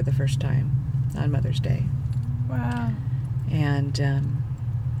him for the first time on Mother's Day. Wow. And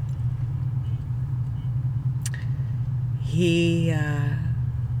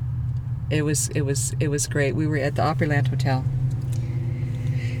it was great. We were at the Opryland Hotel,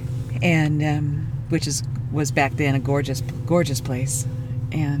 and which was back then a gorgeous place,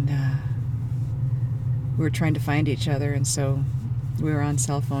 and we were trying to find each other, and so we were on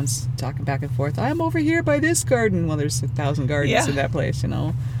cell phones talking back and forth. I'm over here by this garden. Well, there's 1,000 gardens in that place, you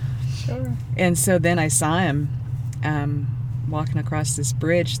know. Sure. And so then I saw him walking across this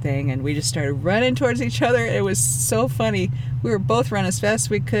bridge thing, and we just started running towards each other. It was so funny. We were both running as fast as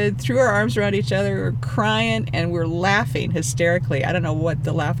we could, threw our arms around each other, we were crying, and we were laughing hysterically. I don't know what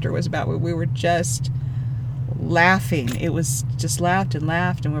the laughter was about. We were just laughing. It was just laughed, and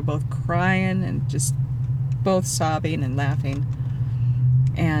we were both crying and just both sobbing and laughing.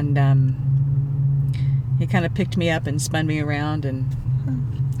 And he kind of picked me up and spun me around, and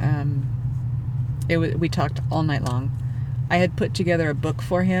we talked all night long. I had put together a book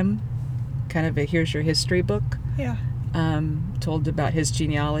for him, kind of a Here's Your History book. Yeah. Told about his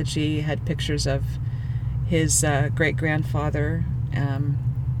genealogy, had pictures of his great-grandfather,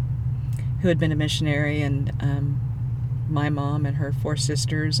 who had been a missionary, and my mom and her 4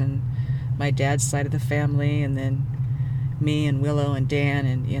 sisters, and my dad's side of the family, and then me and Willow and Dan,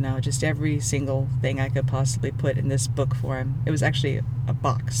 and, you know, just every single thing I could possibly put in this book for him. It was actually a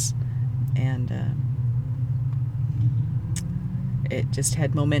box, and it just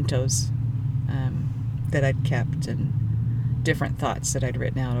had mementos that I'd kept, and different thoughts that I'd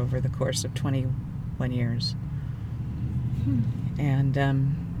written out over the course of 21 years. And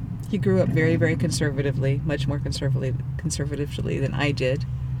he grew up very, very conservatively, much more conservatively than I did.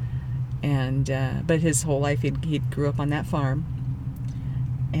 And but his whole life he grew up on that farm.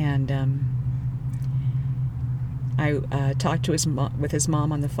 And I talked to with his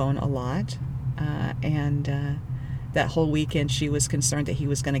mom on the phone a lot, and that whole weekend she was concerned that he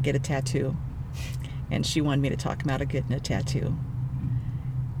was going to get a tattoo, and she wanted me to talk him out of getting a tattoo.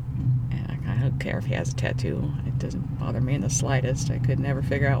 And I don't care if he has a tattoo; it doesn't bother me in the slightest. I could never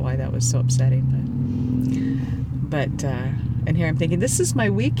figure out why that was so upsetting, but and here I'm thinking, this is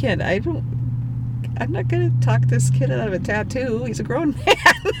my weekend. I'm not going to talk this kid out of a tattoo. He's a grown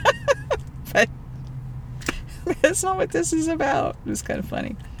man. But that's not what this is about. It was kind of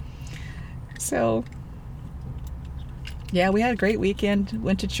funny. So, yeah, we had a great weekend.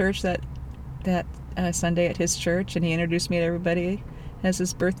 Went to church that Sunday at his church, and he introduced me to everybody as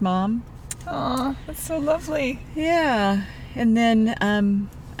his birth mom. Aw, that's so lovely. Yeah. And then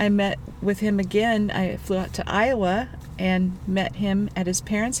I met with him again. I flew out to Iowa and met him at his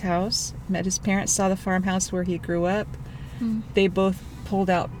parents' house. Met his parents, saw the farmhouse where he grew up. They both pulled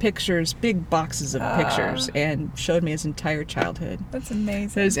out pictures, big boxes of pictures, and showed me his entire childhood. That's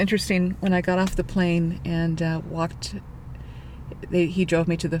amazing. It was interesting when I got off the plane and walked. He drove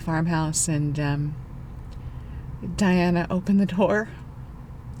me to the farmhouse, and Diana opened the door.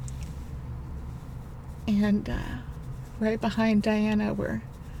 And right behind Diana were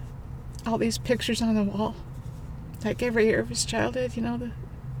all these pictures on the wall. Like every year of his childhood, you know,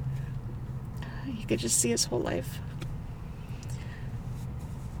 you could just see his whole life.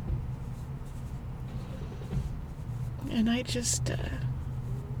 And I just,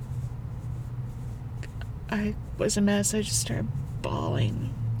 I was a mess. I just started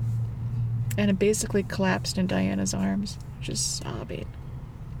bawling. And I basically collapsed in Diana's arms, just sobbing.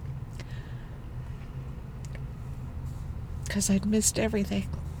 Because I'd missed everything.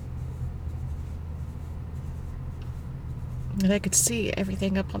 And I could see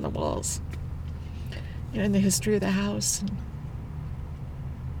everything up on the walls, you know, in the history of the house. And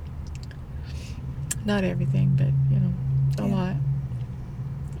not everything, but, you know, a lot.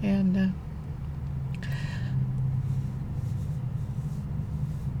 And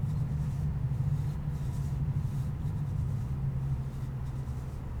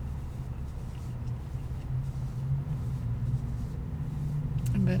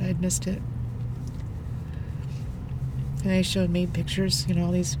but I'd missed it. And they showed me pictures, you know,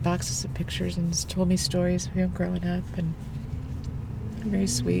 all these boxes of pictures, and just told me stories of him growing up, and very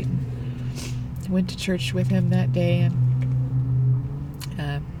sweet. And I went to church with him that day and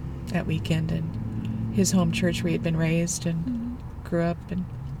that weekend, and his home church where he had been raised and grew up, and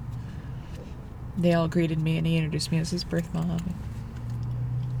they all greeted me, and he introduced me as his birth mom.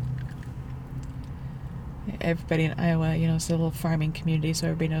 everybody in Iowa, it's a little farming community, so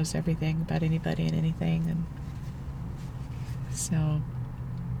everybody knows everything about anybody and anything. And so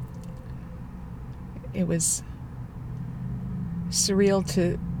it was surreal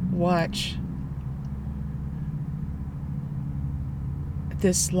to watch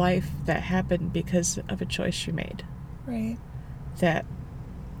this life that happened because of a choice you made. Right. That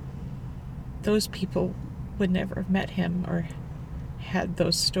those people would never have met him or had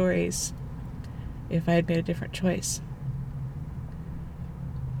those stories if I had made a different choice.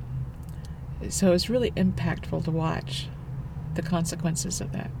 So it was really impactful to watch the consequences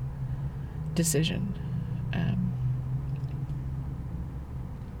of that decision.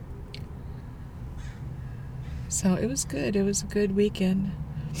 So it was good. It was a good weekend.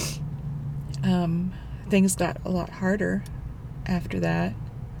 Things got a lot harder after that.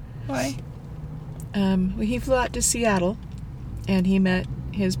 Why? He flew out to Seattle, and he met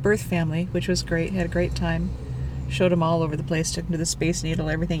his birth family, which was great. He had a great time. Showed him all over the place. Took him to the Space Needle,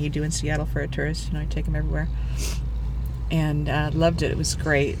 everything you do in Seattle for a tourist. I take him everywhere. And loved it. It was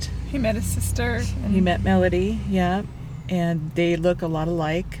great. He met his sister. He met Melody, yeah. And they look a lot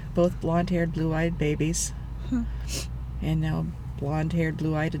alike. Both blonde-haired, blue-eyed babies. And now blonde-haired,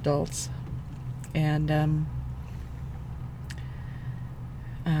 blue-eyed adults. And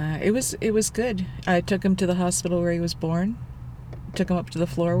it was good. I took him to the hospital where he was born. Took him up to the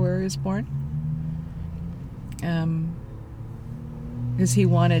floor where he was born. Because he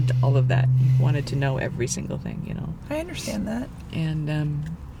wanted all of that. He wanted to know every single thing, I understand that. And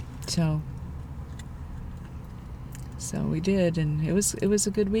so we did, and it was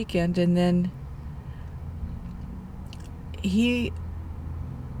a good weekend. And then we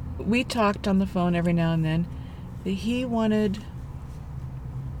talked on the phone every now and then. He wanted,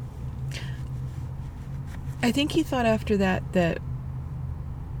 I think he thought after that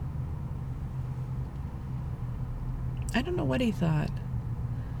I don't know what he thought.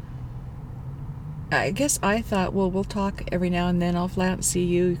 I guess I thought, well, we'll talk every now and then. I'll fly out and see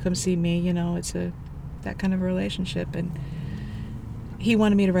you. You come see me. It's that kind of a relationship. And he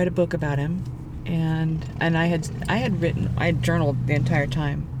wanted me to write a book about him. And I had journaled the entire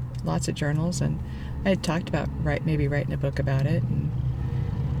time, lots of journals, and I had talked about maybe writing a book about it. And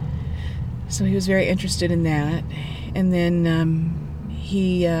so he was very interested in that. And then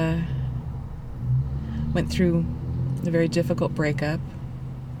he went through a very difficult breakup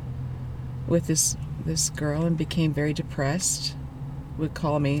with this girl and became very depressed. Would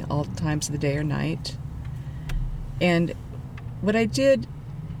call me all times of the day or night. And what I did,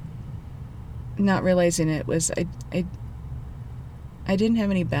 not realizing it, was I didn't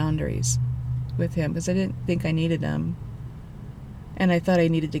have any boundaries with him because I didn't think I needed them. And I thought I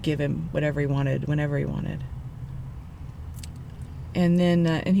needed to give him whatever he wanted, whenever he wanted. And then,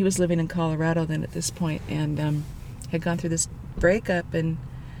 and he was living in Colorado then at this point, and had gone through this breakup, and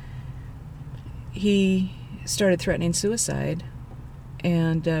he started threatening suicide,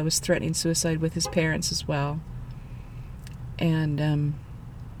 and was threatening suicide with his parents as well. And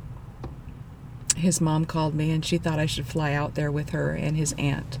his mom called me, and she thought I should fly out there with her and his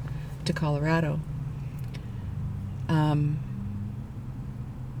aunt to Colorado. And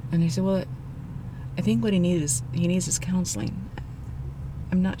he said, well, I think what he needs is counseling.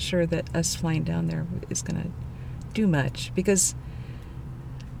 I'm not sure that us flying down there is going to do much, because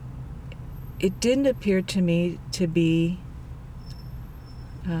it didn't appear to me to be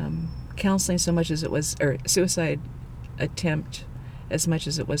counseling so much as it was, or suicide attempt as much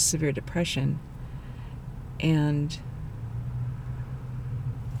as it was severe depression. And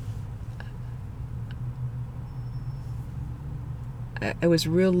I was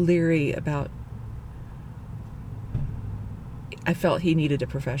real leery about, I felt he needed a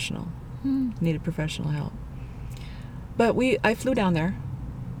professional, needed professional help. But I flew down there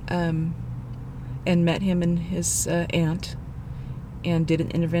and met him and his aunt and did an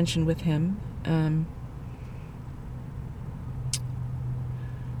intervention with him.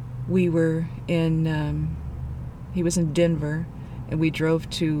 We were in, he was in Denver, and we drove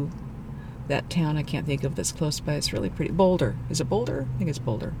to that town I can't think of that's close by. It's really pretty. Boulder. Is it Boulder? I think it's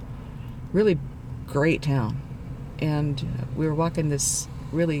Boulder. Really great town. And we were walking this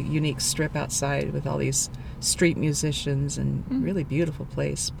really unique strip outside with all these street musicians, and really beautiful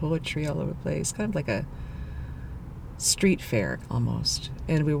place. Poetry all over the place. Kind of like a street fair almost.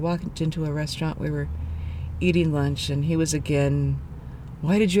 And we walked into a restaurant. We were eating lunch, and he was again,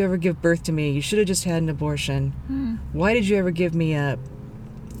 why did you ever give birth to me? You should have just had an abortion. Why did you ever give me up?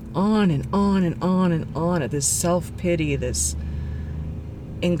 On and on and on and on at this self-pity, this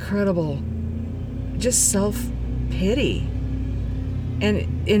incredible, just self-pity.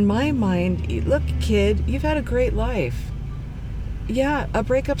 And in my mind, look, kid, you've had a great life. Yeah, a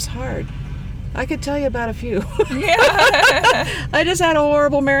breakup's hard. I could tell you about a few. Yeah. I just had a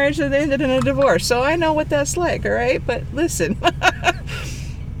horrible marriage that ended in a divorce, so I know what that's like, all right? But listen,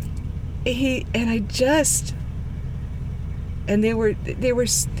 they were,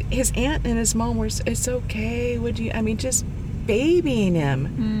 his aunt and his mom were, it's okay, just babying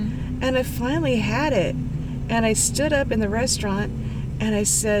him. And I finally had it. And I stood up in the restaurant and I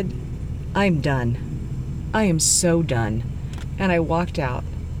said, I'm done. I am so done. And I walked out.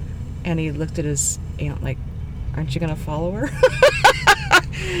 And he looked at his aunt like, aren't you going to follow her?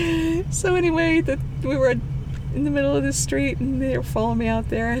 So anyway, we were in the middle of the street and they were following me out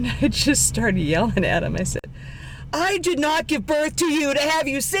there. And I just started yelling at him. I said, I did not give birth to you to have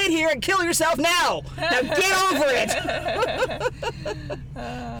you sit here and kill yourself now. Now get over it.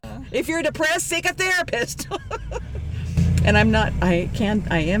 If you're depressed, seek a therapist. And I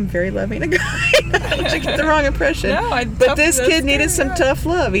am very loving a guy. I don't want you to get the wrong impression. No, but this kid needed some tough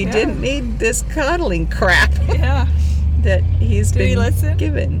love. He didn't need this coddling crap. Yeah. That he's been he listen?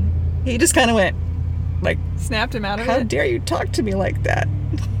 given. He just kind of went, like, snapped him out of it. How dare you talk to me like that?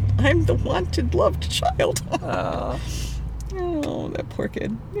 I'm the wanted, loved child. Oh, that poor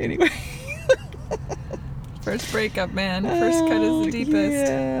kid. Anyway. First breakup, man. First cut is the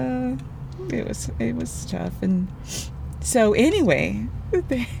deepest. Yeah. It was tough. And so anyway,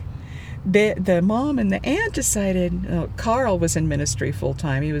 the mom and the aunt decided, Carl was in ministry full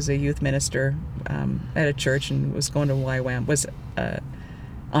time. He was a youth minister at a church and was going to YWAM, was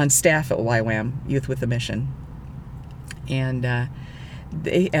on staff at YWAM, Youth with a Mission. And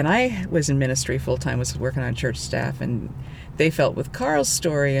I was in ministry full time, was working on church staff, and they felt with Carl's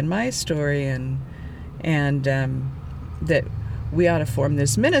story and my story and that we ought to form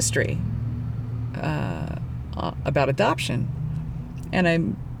this ministry about adoption.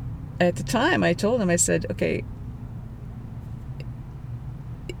 And at the time I told him, I said, okay,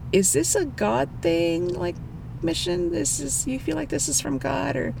 is this a God thing, like mission? You feel like this is from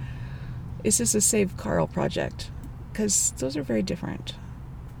God, or is this a Save Carl project? Because those are very different.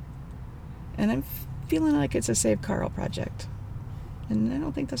 And I'm feeling like it's a Save Carl project. And I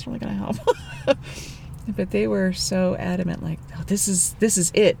don't think that's really going to help. But they were so adamant, like, oh, this is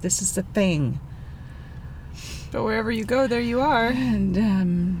it. This is the thing. But wherever you go, there you are.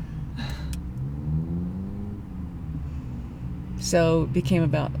 And so it became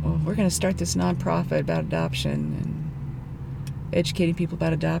about, we're going to start this nonprofit about adoption and educating people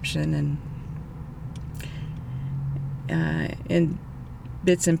about adoption and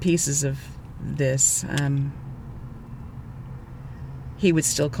bits and pieces of this. He would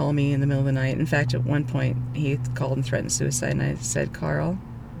still call me in the middle of the night. In fact, at one point, he called and threatened suicide. And I said, Carl,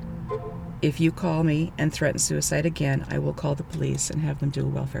 if you call me and threaten suicide again, I will call the police and have them do a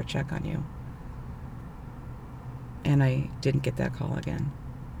welfare check on you. And I didn't get that call again.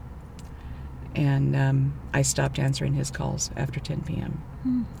 And I stopped answering his calls after 10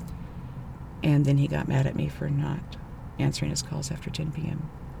 p.m. And then he got mad at me for not answering his calls after 10 p.m.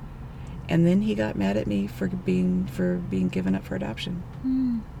 And then he got mad at me for being given up for adoption.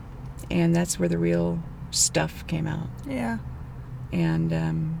 And that's where the real stuff came out. Yeah. And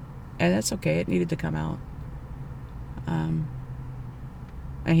that's okay. It needed to come out. And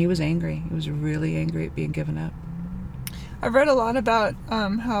he was angry. He was really angry at being given up. I've read a lot about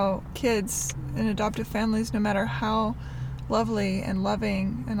how kids in adoptive families, no matter how lovely and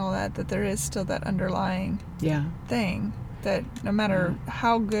loving and all that there is still that underlying thing. That no matter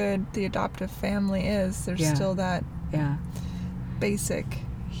how good the adoptive family is, there's still that basic.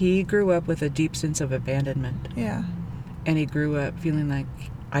 He grew up with a deep sense of abandonment. Yeah. And he grew up feeling like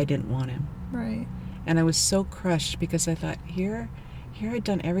I didn't want him. Right. And I was so crushed because I thought, here I'd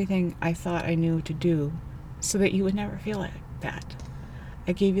done everything I thought I knew to do so that you would never feel like that.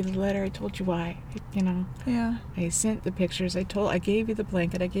 I gave you the letter, I told you why, Yeah. I sent the pictures, I gave you the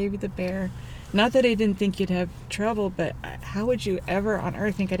blanket, I gave you the bear. Not that I didn't think you'd have trouble, but how would you ever on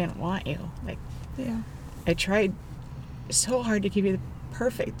earth think I didn't want you? Like, yeah. I tried so hard to give you the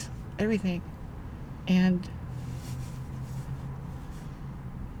perfect everything. And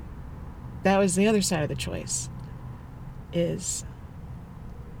that was the other side of the choice, is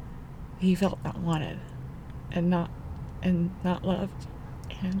he felt not wanted and not loved.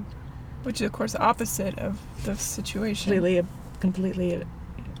 And which is, of course, the opposite of the situation. Completely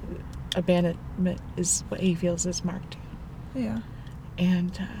abandonment is what he feels is marked. Yeah.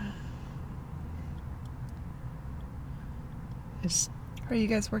 And are you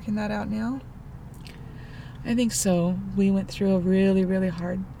guys working that out now? I think so. We went through a really, really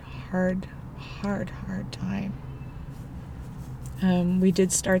hard time. we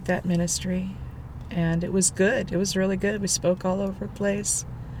did start that ministry, and it was good. It was really good. We spoke all over the place.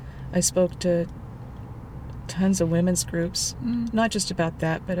 I spoke to tons of women's groups, not just about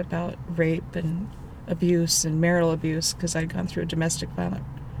that, but about rape and abuse and marital abuse, because I'd gone through a domestic violent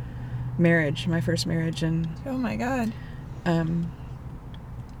marriage, my first marriage, and Oh my God.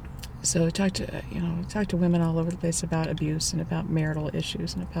 so I talked to women all over the place about abuse and about marital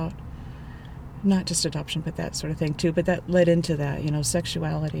issues and about not just adoption, but that sort of thing too. But that led into that,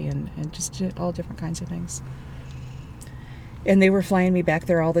 sexuality and just all different kinds of things. And they were flying me back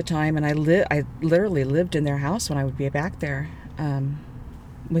there all the time, and I literally lived in their house when I would be back there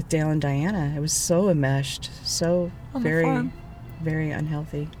with Dale and Diana. It was so enmeshed, so On the very, farm. very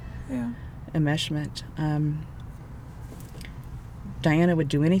unhealthy Yeah. enmeshment. Diana would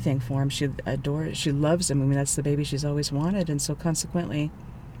do anything for him. She loves him. I mean, that's the baby she's always wanted, and so consequently,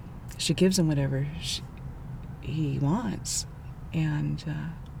 she gives him whatever he wants, and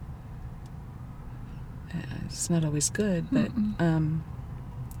it's not always good, but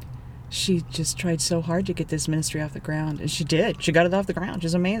she just tried so hard to get this ministry off the ground, and she did. She got it off the ground. Which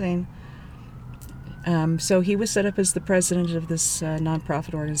is amazing. So he was set up as the president of this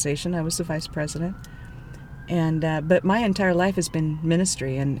nonprofit organization. I was the vice president, and but my entire life has been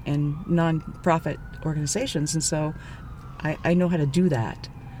ministry and nonprofit organizations, and so I know how to do that.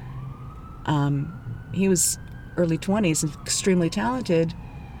 He was early 20s and extremely talented.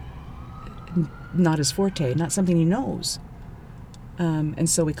 Not his forte, not something he knows. And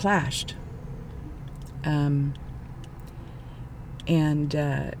so we clashed.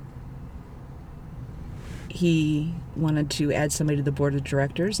 He wanted to add somebody to the board of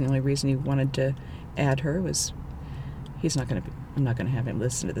directors, and the only reason he wanted to add her was I'm not going to have him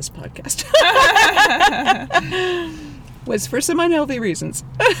listen to this podcast. Was for some unhealthy reasons.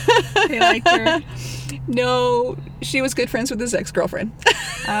 He liked her. No, she was good friends with his ex-girlfriend.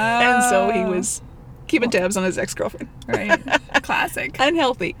 And so he was keeping tabs on his ex-girlfriend. Right. Classic.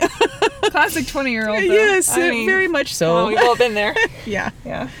 Unhealthy. Classic 20-year-old, though. Yes, I mean, very much so. well, we've all been there. Yeah.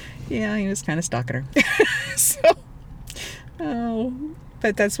 Yeah. Yeah, he was kind of stalking her.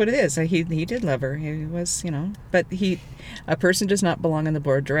 But that's what it is. He did love her. He was, but a person does not belong on the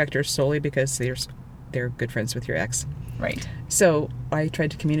board of directors solely because they're good friends with your ex. Right. So I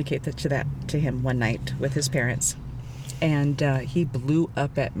tried to communicate that to him one night with his parents, and he blew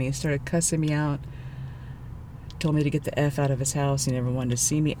up at me, started cussing me out, told me to get the F out of his house. He never wanted to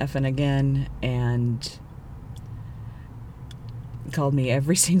see me effing again, and called me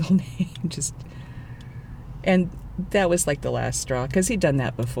every single name. And that was like the last straw, because he'd done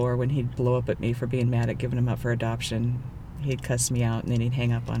that before when he'd blow up at me for being mad at giving him up for adoption. He'd cuss me out, and then he'd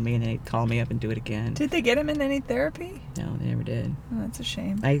hang up on me, and then he'd call me up and do it again. Did they get him in any therapy? No, they never did. Oh, that's a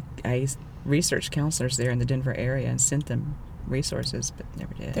shame. I researched counselors there in the Denver area and sent them resources, but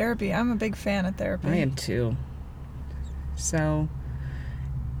never did. Therapy. I'm a big fan of therapy. I am too. So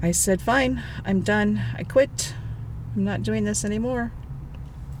I said, fine, I'm done. I quit. I'm not doing this anymore.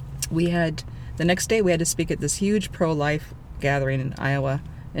 The next day we had to speak at this huge pro-life gathering in Iowa,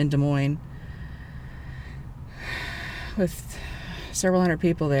 in Des Moines, with several hundred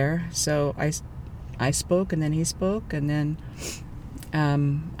people there. So I spoke, and then he spoke, and then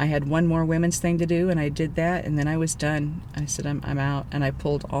I had one more women's thing to do, and I did that, and then I was done. I said, I'm out, and I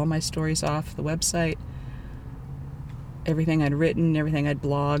pulled all my stories off the website, everything I'd written, everything I'd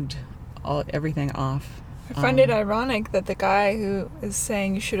blogged, everything off. I find it ironic that the guy who is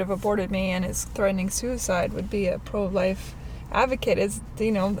saying you should have aborted me and is threatening suicide would be a pro-life advocate.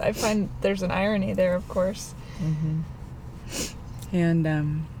 I find there's an irony there, of course. Mm-hmm.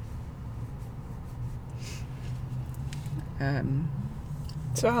 And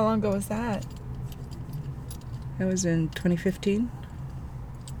so how long ago was that? that was in 2015.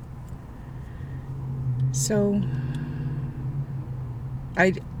 So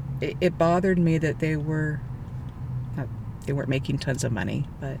it bothered me that they weren't making tons of money,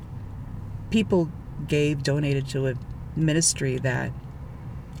 but people donated to a ministry that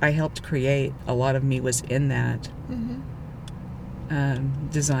I helped create. A lot of me was in that. Mm-hmm.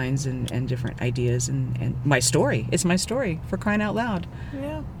 Designs and different ideas and my story. It's my story, for crying out loud.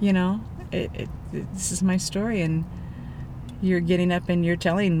 Yeah. This is my story, and you're getting up and you're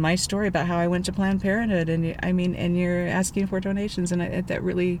telling my story about how I went to Planned Parenthood, and you're asking for donations, and that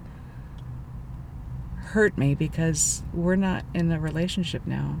really hurt me, because we're not in a relationship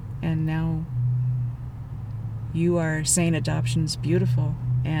now, and now you are saying adoption's beautiful,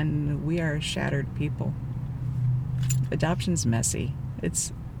 and we are shattered people. Adoption's messy.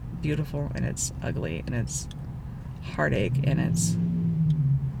 It's beautiful, and it's ugly, and it's heartache, and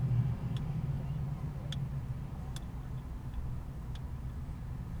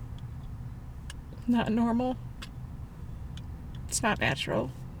not normal. It's not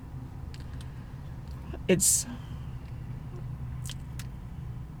natural.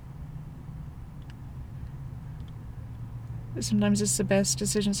 Sometimes it's the best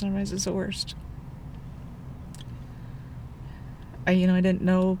decision, sometimes it's the worst. I didn't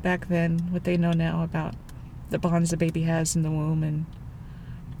know back then what they know now about the bonds the baby has in the womb,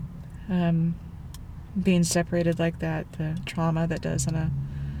 and being separated like that, the trauma that does on a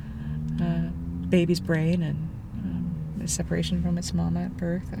baby's brain, and the separation from its mama at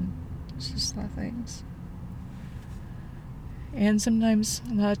birth, and it's just a lot of things. And sometimes,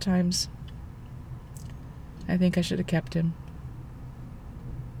 a lot of times, I think I should have kept him.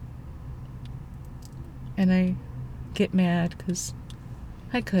 And I get mad because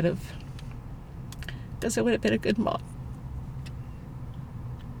I could have. Because I would have been a good mom.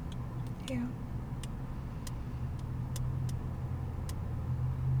 Yeah.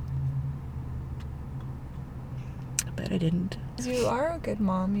 But I didn't. You are a good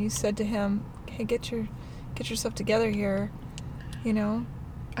mom. You said to him, "Hey, get yourself together here,"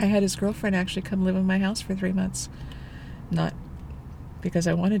 I had his girlfriend actually come live in my house for 3 months. Not because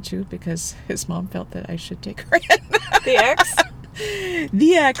I wanted to, because his mom felt that I should take her in. The ex?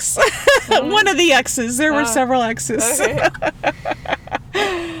 The ex. One of the exes. There were several exes. Okay.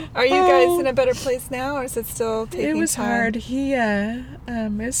 Are you guys in a better place now, or is it still taking time? It was hard. He,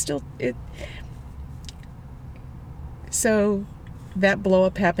 it's still, so that blow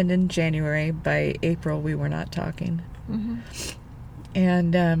up happened in January. By April, we were not talking. Mm-hmm.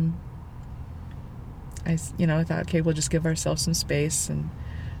 And, I thought, okay, we'll just give ourselves some space. And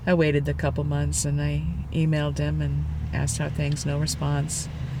I waited a couple months, and I emailed him and asked how things, no response.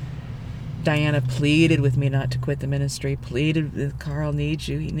 Diana pleaded with me not to quit the ministry, pleaded that Carl needs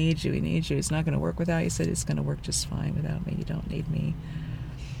you, he needs you. It's not going to work without you. He said, it's going to work just fine without me. You don't need me.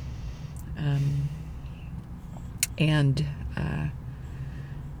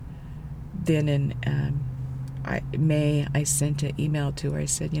 Then in May, I sent an email to her. I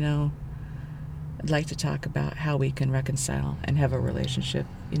said, I'd like to talk about how we can reconcile and have a relationship,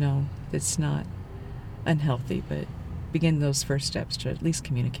 that's not unhealthy, but begin those first steps to at least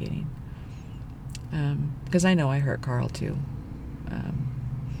communicating. Because I know I hurt Carl too.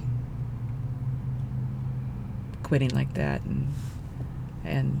 Quitting like that and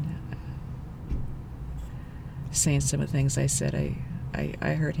saying some of the things I said,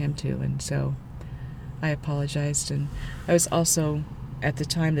 I hurt him too, and so I apologized. And I was also, at the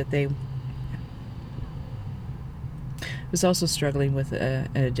time that they was also struggling with an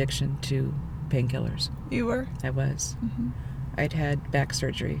addiction to painkillers. You were? I was. Mm-hmm. I'd had back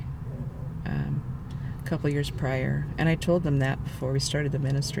surgery a couple years prior, and I told them that before we started the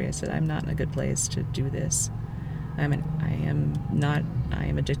ministry. I said, I'm not in a good place to do this. I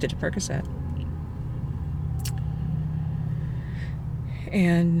am addicted to Percocet.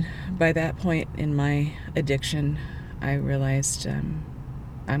 And by that point in my addiction, I realized I'm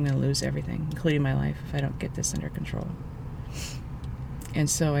going to lose everything, including my life, if I don't get this under control. And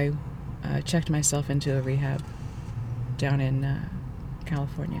so I checked myself into a rehab down in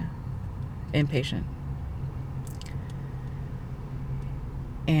California, inpatient.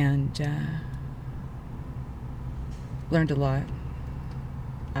 And learned a lot,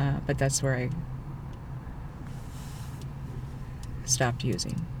 but that's where I stopped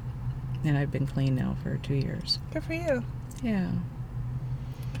using. And I've been clean now for 2 years. Good for you. Yeah.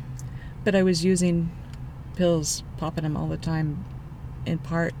 But I was using pills, popping them all the time, in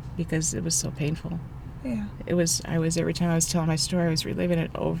part because it was so painful. Yeah. I was every time I was telling my story, I was reliving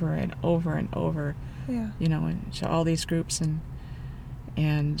it over and over and over. Yeah. And to all these groups,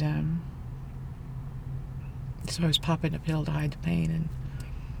 and so I was popping a pill to hide the pain,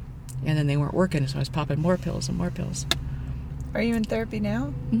 and then they weren't working, so I was popping more pills and more pills. Are you in therapy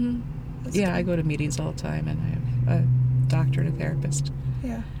now? Mm-hmm. Yeah, good. I go to meetings all the time, and I have a doctor and a therapist.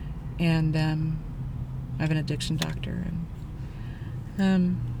 Yeah. And I have an addiction doctor,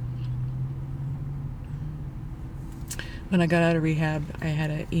 and when I got out of rehab, I had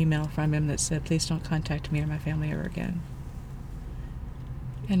an email from him that said, please don't contact me or my family ever again.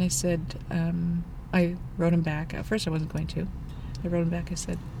 And I said, I wrote him back. At first I wasn't going to. I wrote him back. I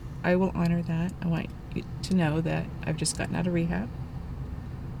said, I will honor that. I want you to know that I've just gotten out of rehab.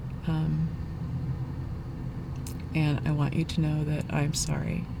 And I want you to know that I'm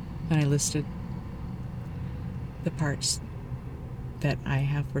sorry. And I listed the parts that I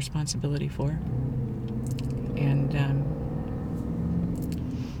have responsibility for. And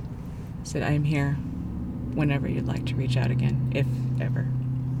said, I am here whenever you'd like to reach out again, if ever.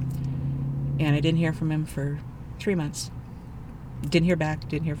 And I didn't hear from him for 3 months. Didn't hear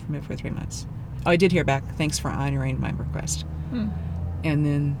from him for 3 months. I did hear back. Thanks for honoring my request. And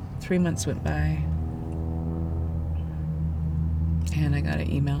then 3 months went by, and I got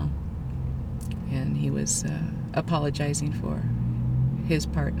an email, and he was apologizing for his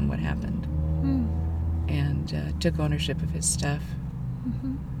part in what happened, and took ownership of his stuff.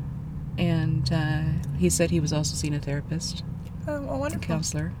 And he said he was also seeing a therapist, Oh, wonderful. a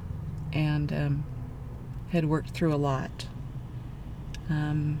counselor, and had worked through a lot.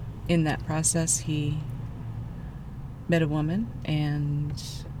 In that process, he met a woman, and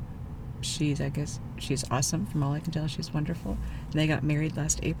she's awesome. From all I can tell, she's wonderful. And they got married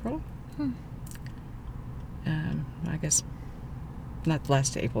last April. I guess not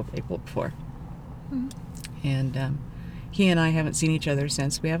last April, April before. And he and I haven't seen each other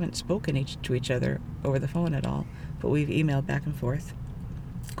since. We haven't spoken to each other over the phone at all, but we've emailed back and forth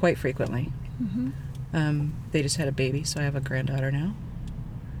quite frequently. They just had a baby, so I have a granddaughter now.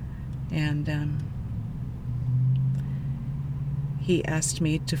 And he asked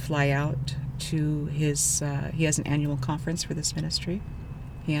me to fly out to his, he has an annual conference for this ministry.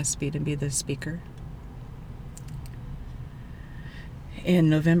 He asked me to be the speaker in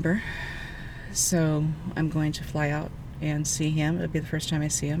November. So I'm going to fly out and see him. It'll be the first time I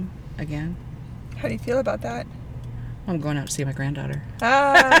see him again. How do you feel about that? I'm going out to see my granddaughter.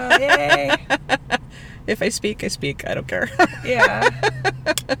 Oh, yay. If I speak, I speak. I don't care. Yeah.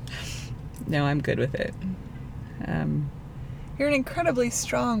 No, I'm good with it. You're an incredibly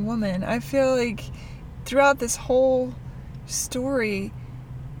strong woman. I feel like throughout this whole story,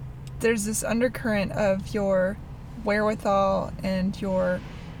 there's this undercurrent of your wherewithal and your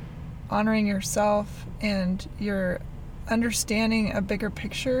honoring yourself and your understanding a bigger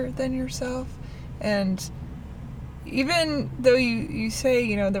picture than yourself. And even though you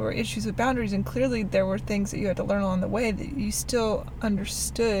say, there were issues with boundaries, and clearly there were things that you had to learn along the way, that you still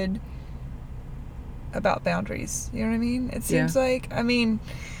understood about boundaries. You know what I mean? It seems like,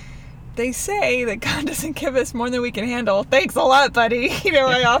 they say that God doesn't give us more than we can handle. Thanks a lot, buddy.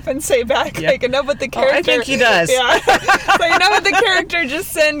 I often say back, enough with the character. I think he does. Yeah. So enough with the character,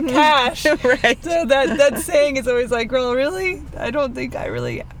 just send cash. Right. So that saying is always like, well, really? I don't think I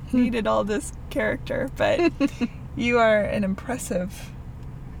really needed all this character. But you are an impressive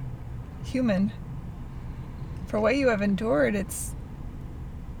human. For what you have endured, it's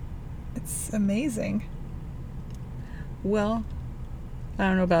amazing. Well, I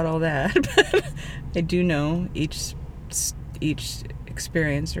don't know about all that, but I do know each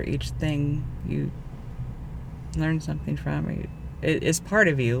experience or each thing you learn something from, or it is part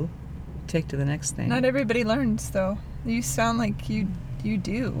of you. Take to the next thing. Not everybody learns, though. You sound like you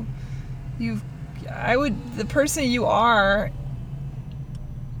do. The person you are.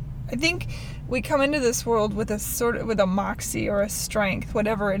 I think we come into this world with a moxie or a strength,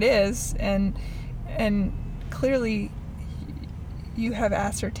 whatever it is, and clearly you have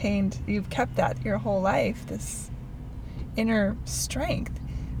ascertained, you've kept that your whole life, this inner strength.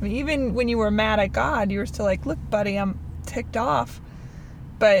 Even when you were mad at God, you were still like, look, buddy, I'm ticked off,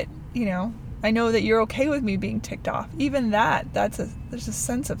 but I know that you're okay with me being ticked off. Even there's a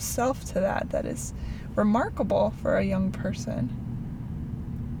sense of self to that is remarkable for a young person.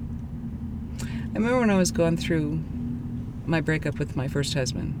 I remember when I was going through my breakup with my first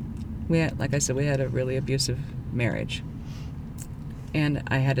husband. We had a really abusive marriage. And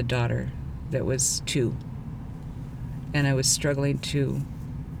I had a daughter that was 2. And I was struggling to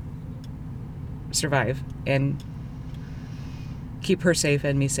survive and keep her safe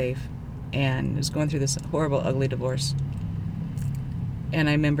and me safe. And I was going through this horrible, ugly divorce. And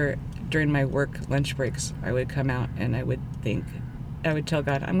I remember during my work lunch breaks, I would come out and I would tell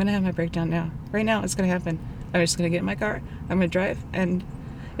God, I'm going to have my breakdown now. Right now, it's going to happen. I'm just going to get in my car. I'm going to drive, and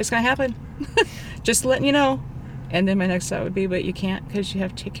it's going to happen. Just letting you know. And then my next thought would be, but you can't because you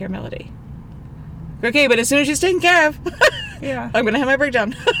have to take care of Melody. Okay, but as soon as she's taken care of, yeah, I'm going to have my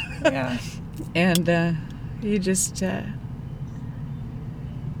breakdown. Yeah. And you just do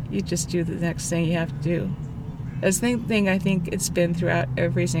the next thing you have to do. The same thing I think it's been throughout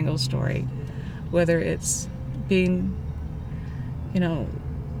every single story, whether it's being,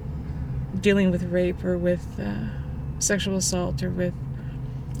 dealing with rape or with sexual assault or with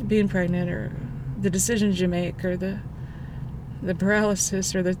being pregnant or the decisions you make or the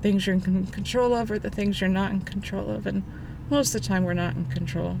paralysis or the things you're in control of or the things you're not in control of. And most of the time we're not in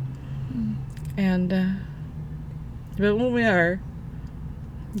control. And but when we are,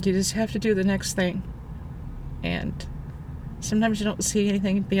 you just have to do the next thing. And sometimes you don't see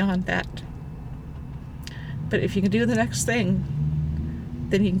anything beyond that. But if you can do the next thing,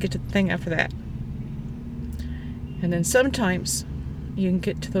 then you can get to the thing after that. And then sometimes you can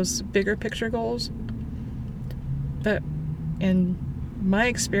get to those bigger picture goals. But in my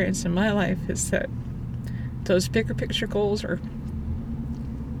experience in my life is that those bigger picture goals are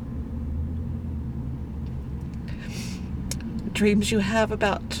dreams you have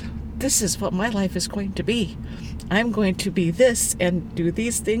about, this is what my life is going to be. I'm going to be this and do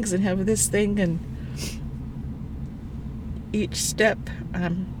these things and have this thing, and each step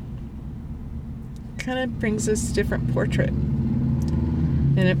kind of brings this different portrait.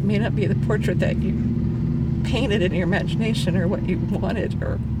 And it may not be the portrait that you painted in your imagination or what you wanted,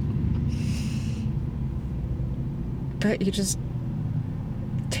 but you just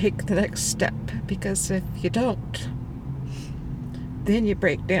take the next step, because if you don't, then you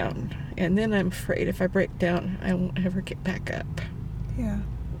break down. And then I'm afraid if I break down, I won't ever get back up. Yeah.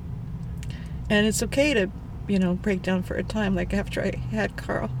 And it's okay to, break down for a time. Like after I had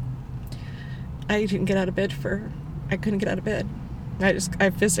Carl, I couldn't get out of bed. I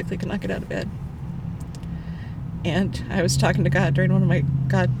physically could not get out of bed. And I was talking to God during one of my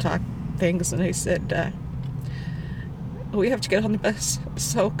God talk things, and I said, we have to get on the bus,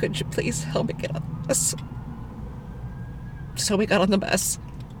 so could you please help me get on the bus? So we got on the bus.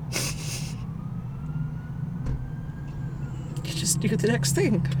 You just do the next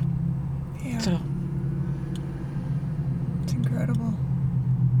thing. Yeah. So. It's incredible.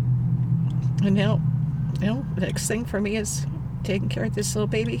 And now, the next thing for me is taking care of this little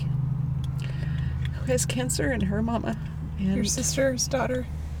baby who has cancer, and her mama. And your sister's daughter?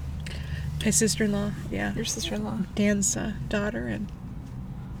 My sister-in-law, yeah. Your sister-in-law. Dan's daughter, and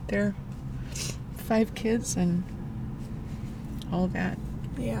their 5 kids and all that.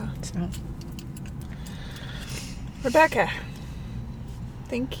 Yeah. So. Rebecca,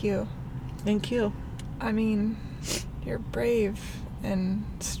 thank you. Thank you. I mean, you're brave and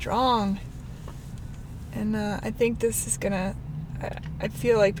strong. And I think this is gonna, I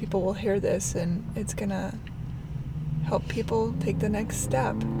feel like people will hear this and it's gonna help people take the next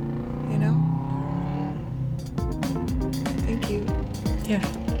step, Thank you. Yeah.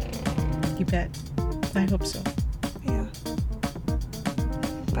 You bet. I hope so. Yeah.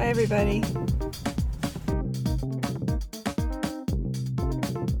 Bye, everybody.